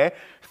unique way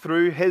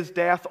through his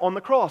death on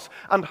the cross.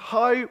 And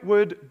how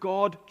would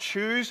God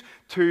choose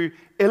to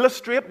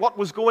illustrate what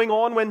was going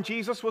on when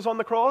Jesus was on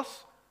the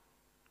cross?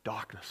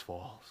 Darkness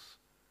falls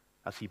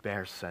as he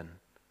bears sin.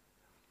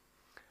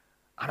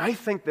 And I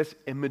think this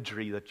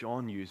imagery that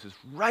John uses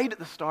right at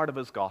the start of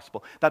his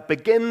gospel, that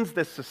begins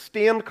this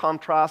sustained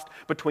contrast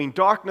between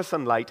darkness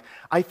and light,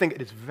 I think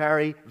it is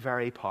very,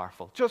 very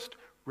powerful. Just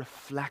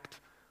reflect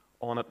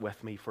on it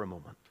with me for a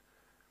moment.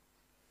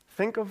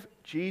 Think of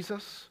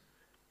Jesus,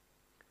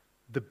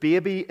 the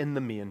baby in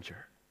the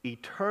manger,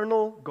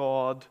 eternal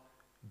God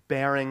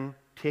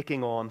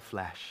taking on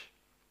flesh.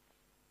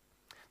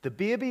 The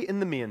baby in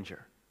the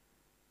manger,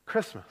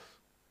 Christmas,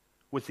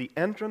 was the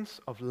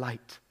entrance of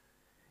light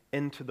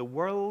into the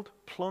world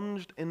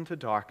plunged into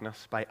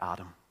darkness by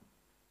Adam.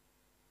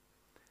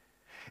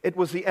 It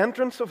was the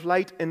entrance of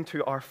light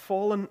into our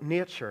fallen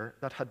nature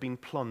that had been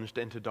plunged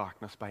into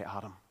darkness by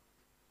Adam.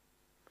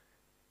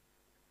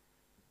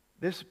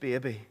 This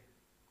baby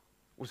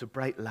was a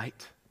bright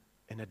light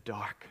in a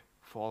dark,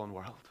 fallen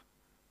world.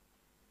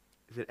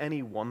 Is it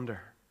any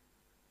wonder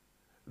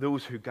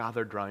those who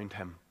gathered round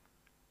him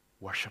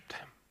worshipped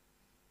him,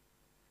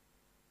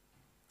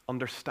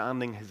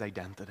 understanding his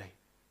identity?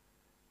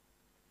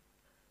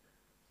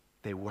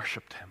 They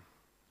worshipped him.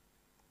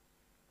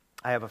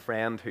 I have a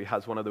friend who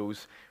has one of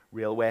those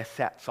railway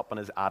sets up in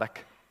his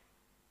attic.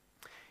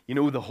 You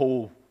know, the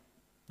whole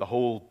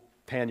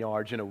 10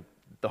 yards,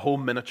 the whole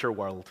miniature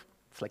world.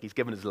 It's like he's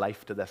given his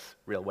life to this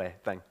railway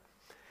thing.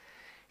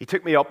 He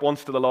took me up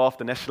once to the loft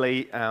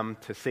initially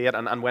to see it,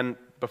 and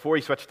before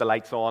he switched the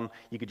lights on,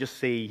 you could just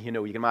see, you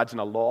can imagine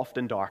a loft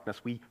in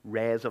darkness, wee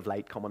rays of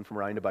light coming from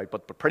round about,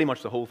 but pretty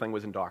much the whole thing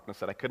was in darkness,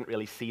 that I couldn't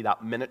really see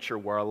that miniature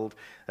world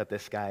that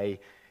this guy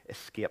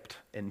escaped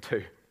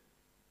into.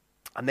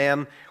 And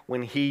then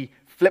when he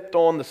flipped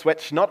on the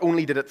switch, not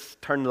only did it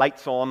turn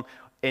lights on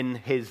in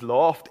his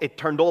loft, it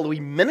turned all the wee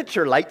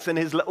miniature lights in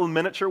his little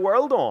miniature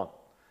world on.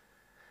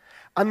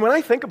 And when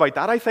I think about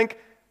that, I think,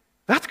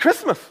 that's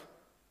Christmas.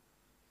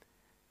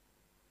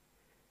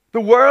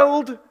 The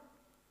world,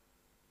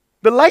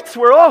 the lights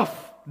were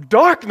off,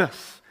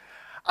 darkness.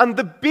 And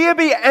the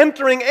baby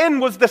entering in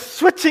was the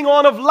switching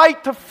on of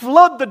light to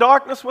flood the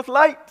darkness with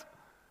light.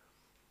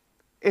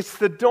 It's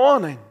the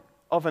dawning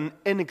of an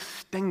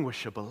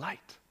inextinguishable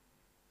light.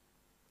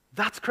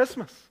 That's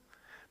Christmas.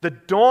 The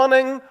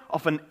dawning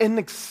of an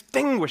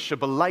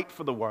inextinguishable light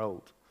for the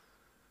world.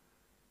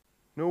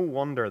 No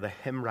wonder the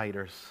hymn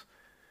writers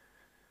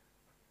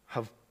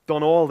have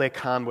done all they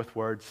can with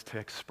words to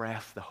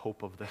express the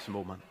hope of this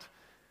moment.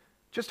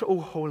 Just O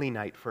Holy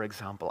Night, for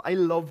example. I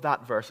love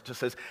that verse. It just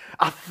says,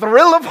 a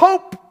thrill of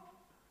hope.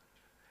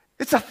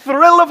 It's a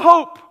thrill of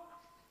hope.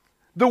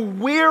 The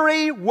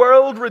weary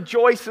world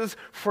rejoices,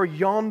 for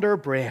yonder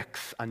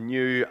breaks a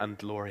new and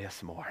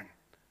glorious morn.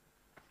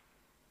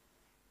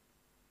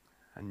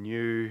 A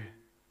new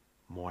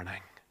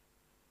morning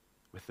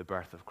with the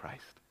birth of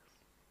Christ.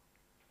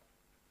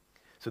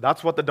 So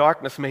that's what the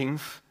darkness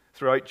means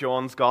throughout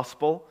John's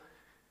gospel.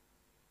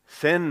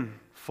 Sin,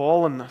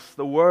 fallenness,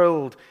 the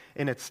world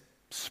in its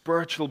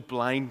spiritual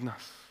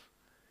blindness.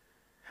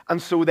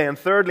 And so then,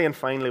 thirdly and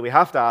finally, we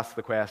have to ask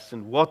the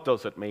question, what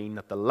does it mean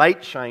that the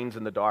light shines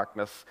in the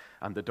darkness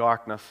and the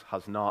darkness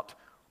has not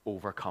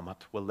overcome it?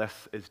 Well,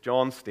 this is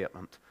John's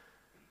statement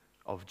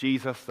of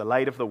Jesus, the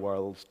light of the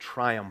world's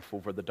triumph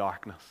over the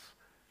darkness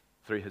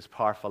through his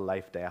powerful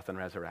life, death, and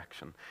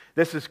resurrection.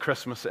 This is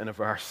Christmas in a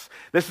verse.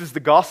 This is the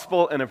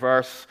gospel in a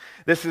verse.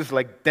 This is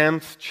like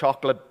dense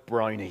chocolate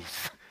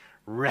brownies,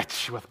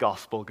 rich with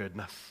gospel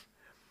goodness.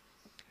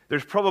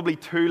 There's probably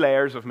two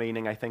layers of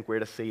meaning I think we're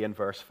to see in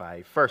verse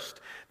 5.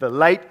 First, the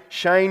light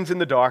shines in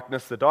the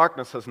darkness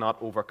has not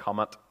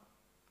overcome it.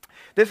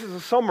 This is a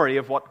summary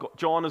of what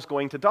John is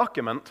going to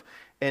document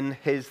in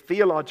his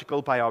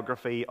theological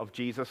biography of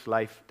Jesus'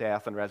 life,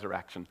 death, and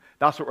resurrection.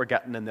 That's what we're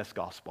getting in this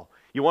gospel.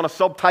 You want a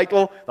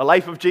subtitle, The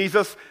Life of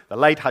Jesus? The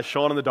light has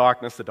shone in the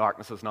darkness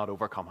has not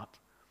overcome it.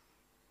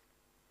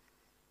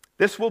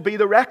 This will be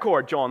the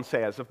record, John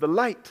says, of the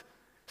light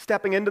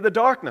stepping into the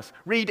darkness.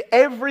 Read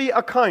every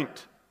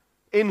account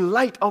in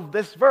light of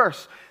this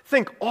verse.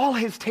 Think all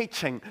his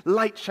teaching,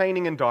 light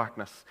shining in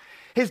darkness.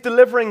 His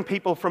delivering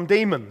people from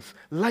demons,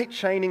 light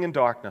shining in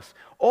darkness.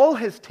 All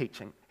his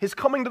teaching, his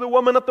coming to the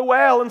woman at the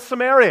well in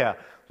Samaria,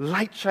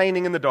 light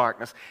shining in the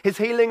darkness. His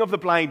healing of the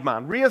blind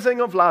man,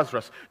 raising of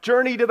Lazarus,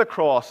 journey to the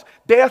cross,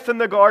 death in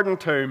the garden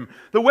tomb,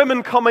 the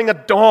women coming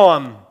at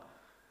dawn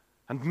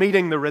and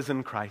meeting the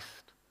risen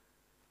Christ.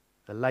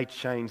 The light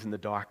shines in the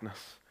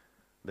darkness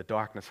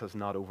has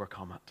not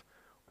overcome it.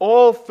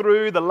 All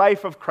through the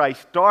life of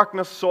Christ,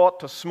 darkness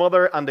sought to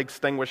smother and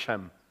extinguish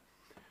him.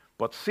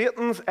 But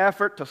Satan's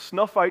effort to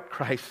snuff out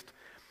Christ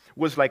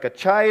was like a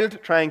child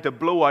trying to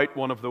blow out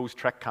one of those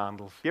trick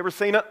candles. You ever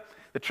seen it?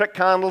 The trick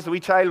candles, the wee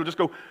child will just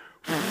go,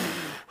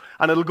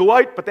 and it'll go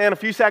out, but then a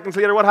few seconds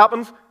later, what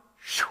happens?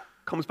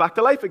 Comes back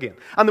to life again.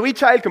 And the wee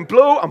child can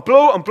blow and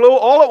blow and blow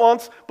all at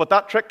once, but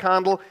that trick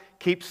candle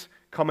keeps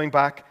coming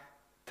back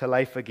to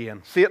life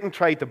again. Satan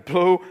tried to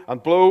blow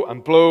and blow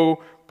and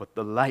blow, but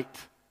the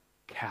light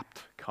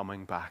kept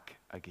coming back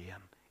again,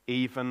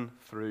 even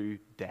through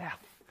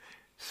death.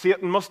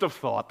 Satan must have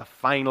thought the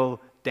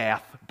final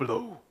death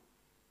blow.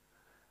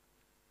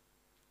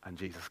 And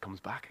Jesus comes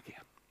back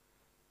again.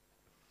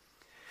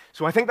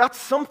 So I think that's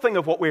something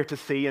of what we're to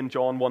see in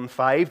John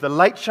 1:5. The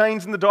light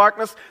shines in the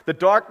darkness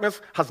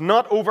has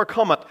not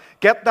overcome it.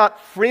 Get that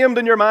framed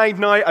in your mind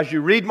now as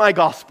you read my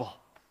gospel.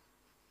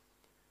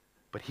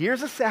 But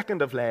here's a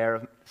second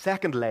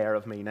layer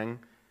of meaning,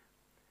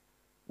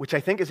 which I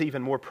think is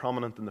even more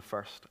prominent than the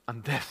first.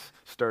 And this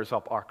stirs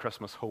up our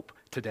Christmas hope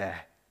today.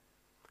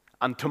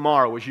 And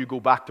tomorrow as you go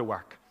back to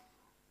work,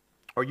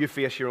 or you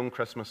face your own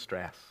Christmas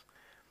stress.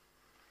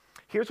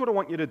 Here's what I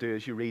want you to do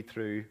as you read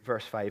through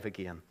verse 5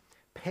 again.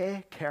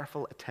 Pay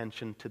careful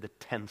attention to the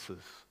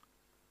tenses.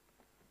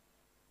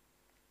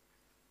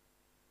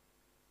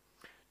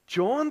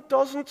 John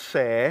doesn't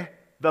say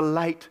the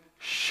light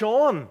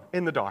shone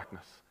in the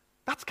darkness.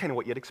 That's kind of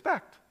what you'd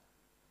expect.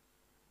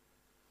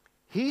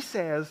 He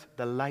says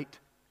the light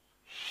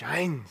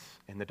shines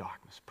in the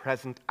darkness.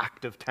 Present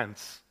active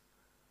tense.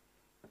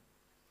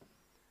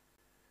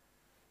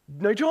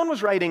 Now, John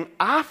was writing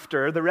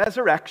after the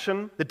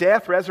resurrection, the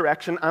death,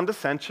 resurrection, and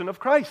ascension of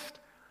Christ.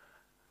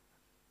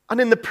 And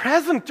in the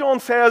present, John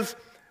says,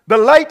 the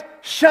light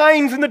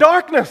shines in the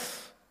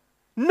darkness.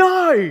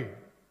 Now,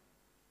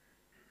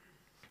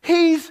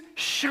 he's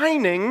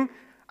shining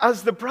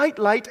as the bright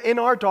light in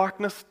our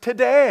darkness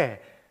today.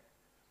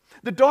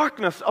 The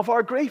darkness of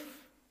our grief.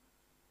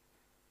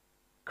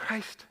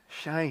 Christ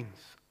shines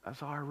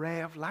as our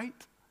ray of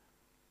light.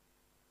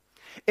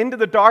 Into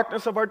the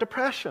darkness of our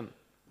depression,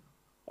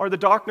 or the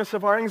darkness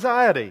of our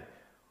anxiety,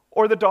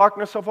 or the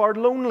darkness of our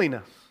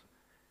loneliness,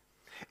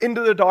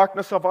 into the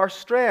darkness of our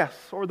stress,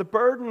 or the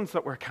burdens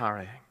that we're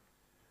carrying.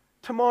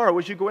 Tomorrow,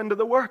 as you go into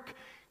the work,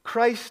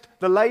 Christ,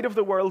 the light of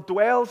the world,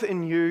 dwells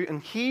in you,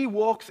 and he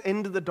walks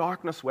into the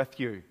darkness with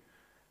you.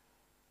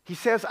 He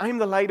says, I'm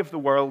the light of the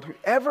world.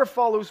 Whoever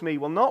follows me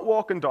will not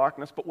walk in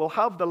darkness, but will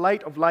have the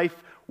light of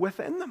life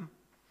within them.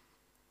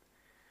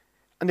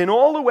 And in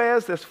all the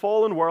ways this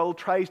fallen world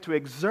tries to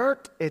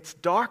exert its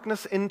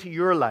darkness into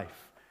your life,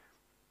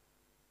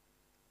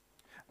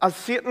 as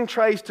Satan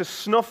tries to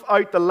snuff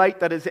out the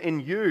light that is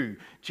in you,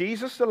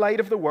 Jesus, the light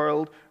of the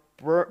world,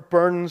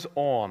 burns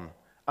on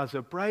as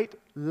a bright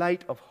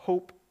light of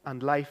hope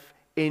and life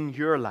in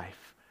your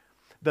life.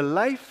 The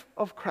life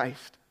of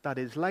Christ that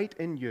is light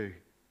in you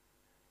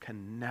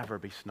can never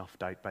be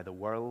snuffed out by the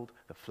world,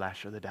 the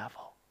flesh, or the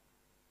devil.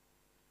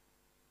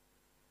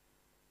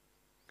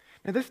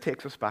 Now this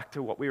takes us back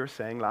to what we were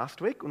saying last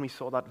week when we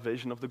saw that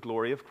vision of the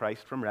glory of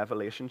Christ from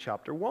Revelation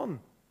chapter 1.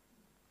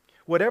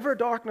 Whatever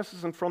darkness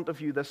is in front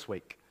of you this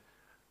week,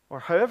 or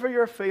however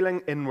you're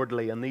feeling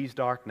inwardly in these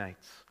dark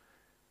nights,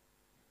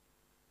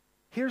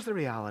 here's the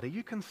reality.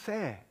 You can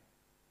say,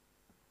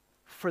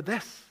 for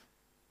this,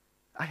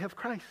 I have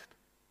Christ.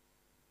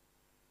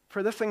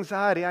 For this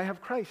anxiety, I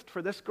have Christ.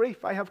 For this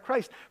grief, I have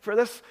Christ. For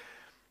this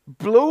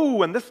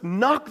blow and this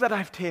knock that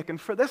I've taken,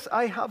 for this,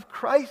 I have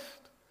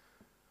Christ.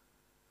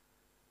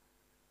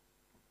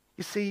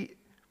 You see,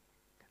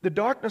 the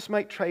darkness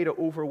might try to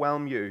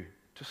overwhelm you,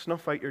 to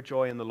snuff out your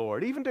joy in the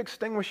Lord, even to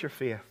extinguish your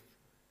faith.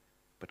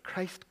 But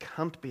Christ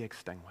can't be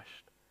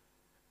extinguished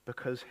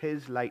because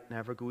His light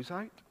never goes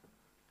out.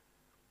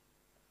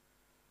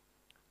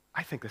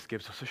 I think this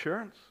gives us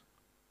assurance.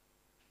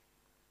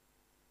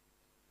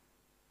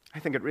 I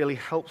think it really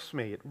helps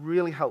me. It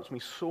really helps me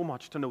so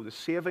much to know the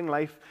saving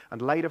life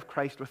and light of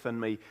Christ within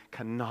me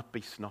cannot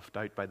be snuffed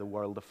out by the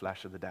world, the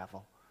flesh of the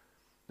devil.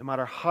 No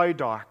matter how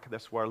dark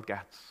this world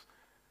gets,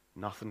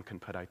 nothing can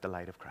put out the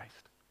light of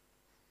Christ.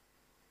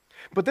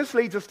 But this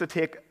leads us to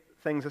take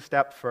things a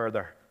step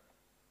further.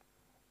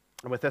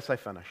 And with this I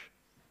finish.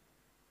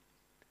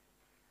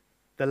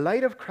 The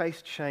light of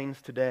Christ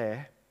shines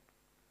today.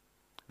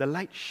 The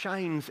light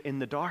shines in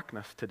the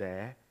darkness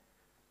today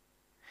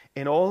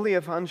in all the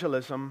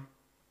evangelism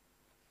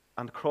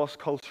and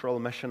cross-cultural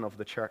mission of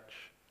the church.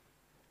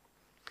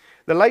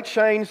 The light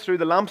shines through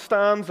the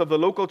lampstands of the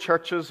local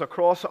churches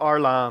across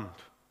our land.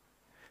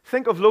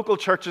 Think of local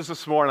churches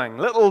this morning,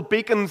 little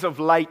beacons of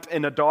light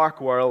in a dark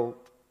world,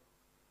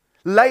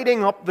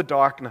 lighting up the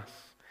darkness.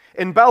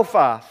 In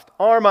Belfast,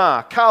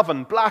 Armagh,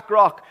 Cavan,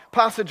 Blackrock,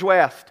 Passage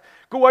West,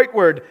 go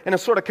outward in a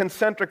sort of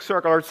concentric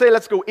circle, or say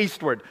let's go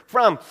eastward.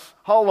 France,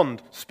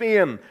 Holland,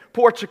 Spain,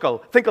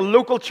 Portugal. Think of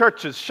local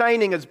churches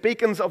shining as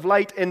beacons of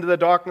light into the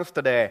darkness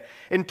today.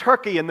 In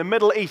Turkey, in the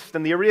Middle East,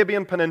 in the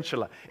Arabian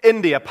Peninsula,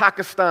 India,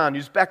 Pakistan,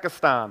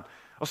 Uzbekistan,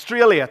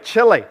 Australia,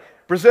 Chile,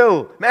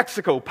 Brazil,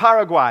 Mexico,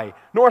 Paraguay,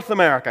 North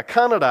America,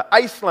 Canada,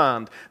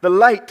 Iceland. The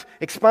light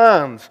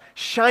expands,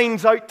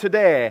 shines out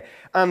today,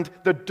 and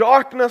the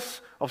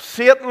darkness of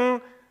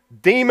Satan,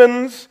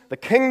 demons, the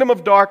kingdom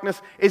of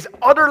darkness is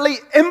utterly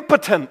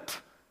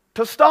impotent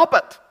to stop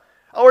it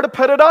or to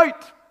put it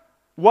out.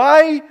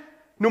 Why?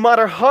 No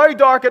matter how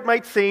dark it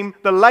might seem,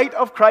 the light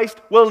of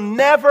Christ will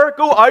never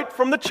go out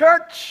from the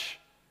church.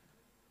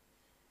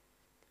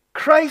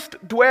 Christ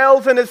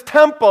dwells in His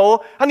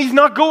temple and He's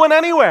not going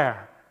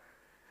anywhere.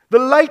 The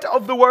light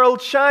of the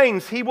world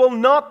shines. He will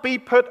not be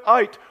put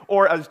out.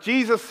 Or as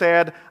Jesus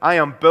said, I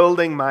am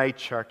building my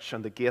church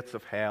and the gates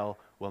of hell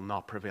will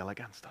not prevail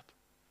against it.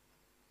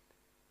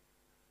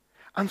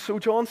 And so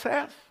John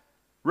says,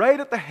 right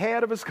at the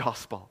head of his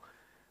gospel,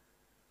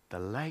 the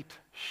light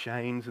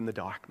shines in the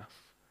darkness,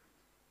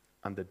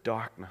 and the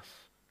darkness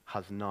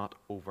has not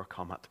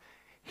overcome it.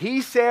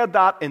 He said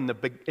that in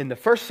the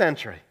first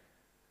century.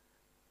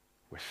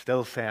 We're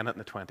still saying it in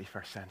the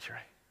 21st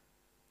century.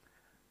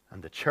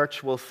 And the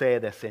church will say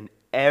this in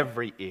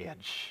every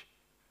age.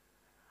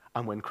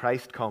 And when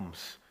Christ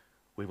comes,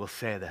 we will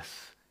say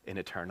this in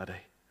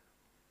eternity.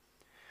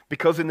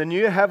 Because in the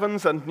new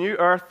heavens and new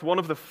earth, one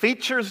of the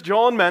features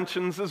John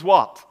mentions is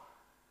what?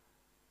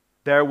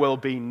 There will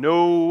be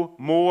no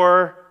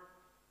more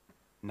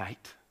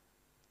night,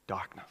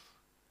 darkness.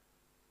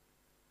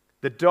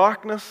 The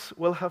darkness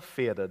will have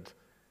faded,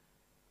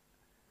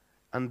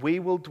 and we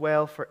will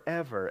dwell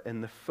forever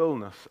in the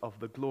fullness of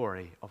the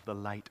glory of the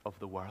light of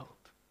the world.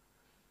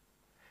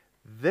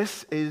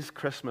 This is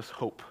Christmas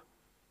hope.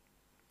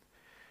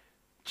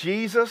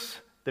 Jesus,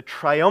 the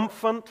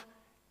triumphant,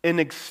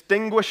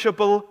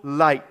 inextinguishable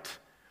light,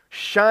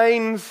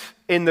 shines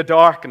in the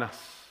darkness,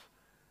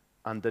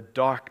 and the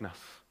darkness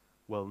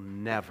will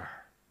never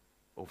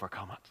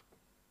overcome it.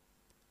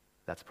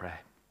 Let's pray.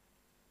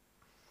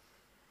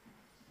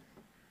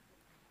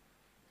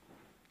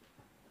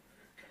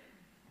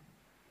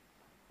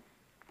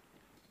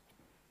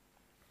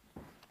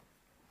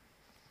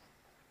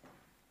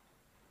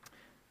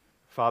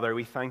 Father,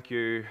 we thank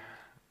you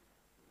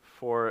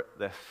for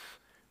this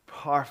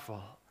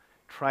powerful,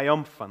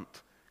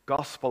 triumphant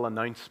gospel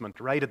announcement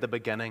right at the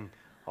beginning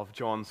of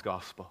John's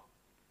gospel.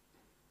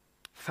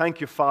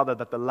 Thank you, Father,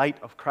 that the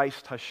light of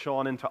Christ has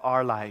shone into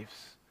our lives.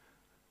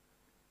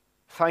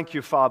 Thank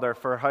you, Father,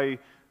 for how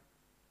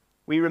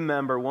we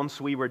remember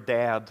once we were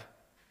dead,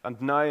 and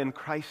now in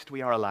Christ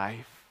we are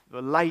alive.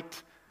 The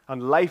light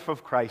and life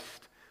of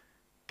Christ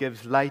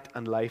gives light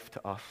and life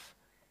to us.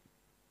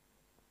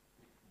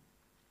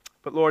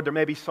 But Lord, there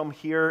may be some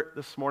here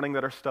this morning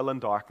that are still in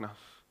darkness.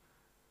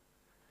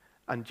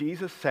 And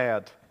Jesus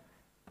said,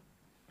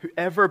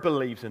 whoever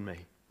believes in me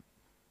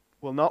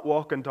will not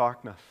walk in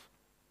darkness,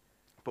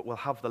 but will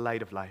have the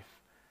light of life.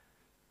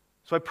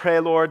 So I pray,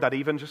 Lord, that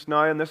even just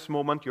now in this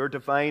moment, your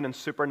divine and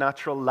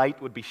supernatural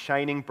light would be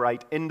shining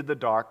bright into the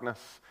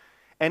darkness.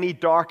 Any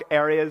dark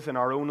areas in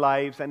our own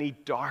lives, any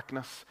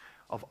darkness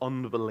of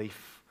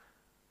unbelief.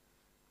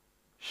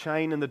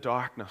 Shine in the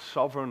darkness,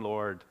 sovereign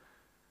Lord.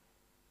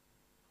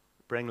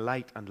 Bring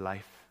light and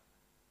life.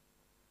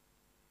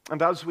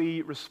 And as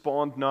we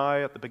respond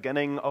now at the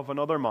beginning of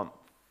another month,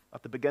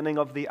 at the beginning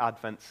of the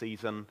Advent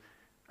season,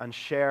 and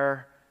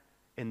share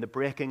in the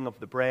breaking of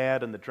the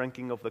bread and the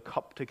drinking of the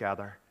cup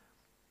together.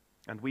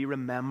 And we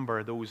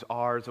remember those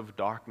hours of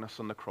darkness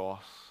on the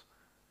cross.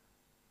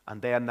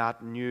 And then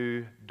that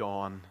new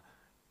dawn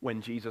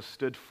when Jesus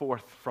stood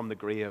forth from the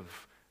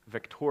grave,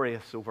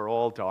 victorious over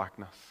all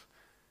darkness.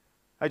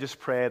 I just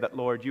pray that,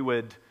 Lord, you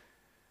would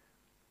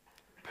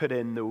put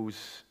in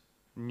those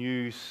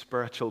new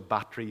spiritual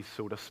batteries,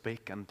 so to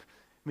speak, and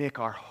make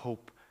our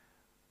hope,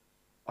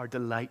 our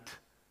delight,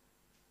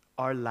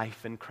 our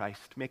life in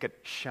Christ, make it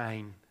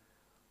shine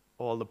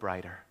all the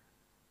brighter.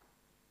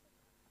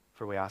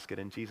 For we ask it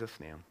in Jesus'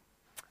 name.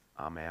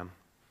 Amen.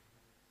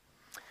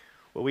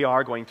 Well, we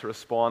are going to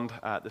respond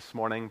this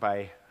morning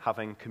by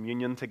having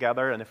communion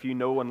together. And if you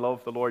know and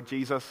love the Lord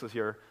Jesus as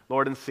your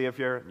Lord and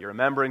Savior, and you're a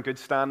member in good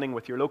standing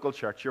with your local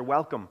church, you're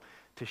welcome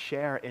to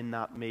share in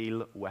that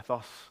meal with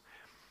us.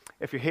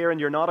 If you're here and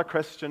you're not a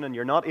Christian and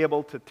you're not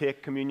able to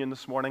take communion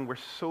this morning, we're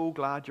so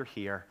glad you're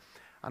here.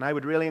 And I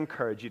would really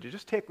encourage you to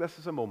just take this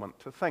as a moment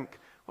to think,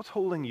 what's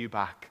holding you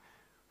back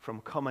from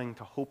coming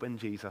to hope in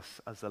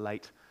Jesus as the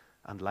light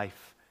and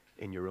life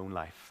in your own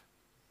life?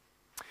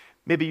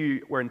 Maybe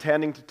you were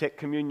intending to take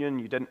communion,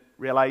 you didn't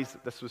realize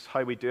that this was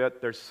how we do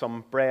it. There's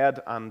some bread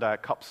and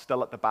cups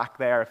still at the back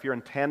there. If you're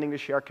intending to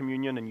share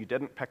communion and you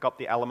didn't pick up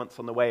the elements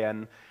on the way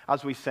in,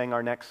 as we sing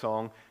our next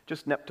song,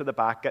 just nip to the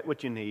back, get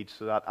what you need,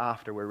 so that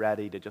after we're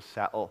ready to just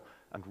settle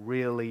and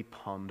really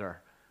ponder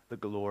the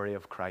glory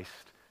of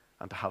Christ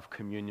and to have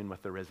communion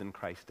with the risen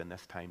Christ in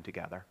this time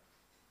together.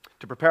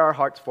 To prepare our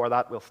hearts for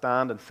that, we'll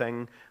stand and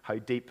sing How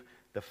Deep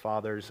the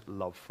Father's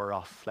Love for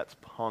Us. Let's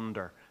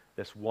ponder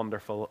this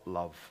wonderful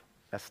love.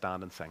 Let's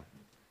stand and sing.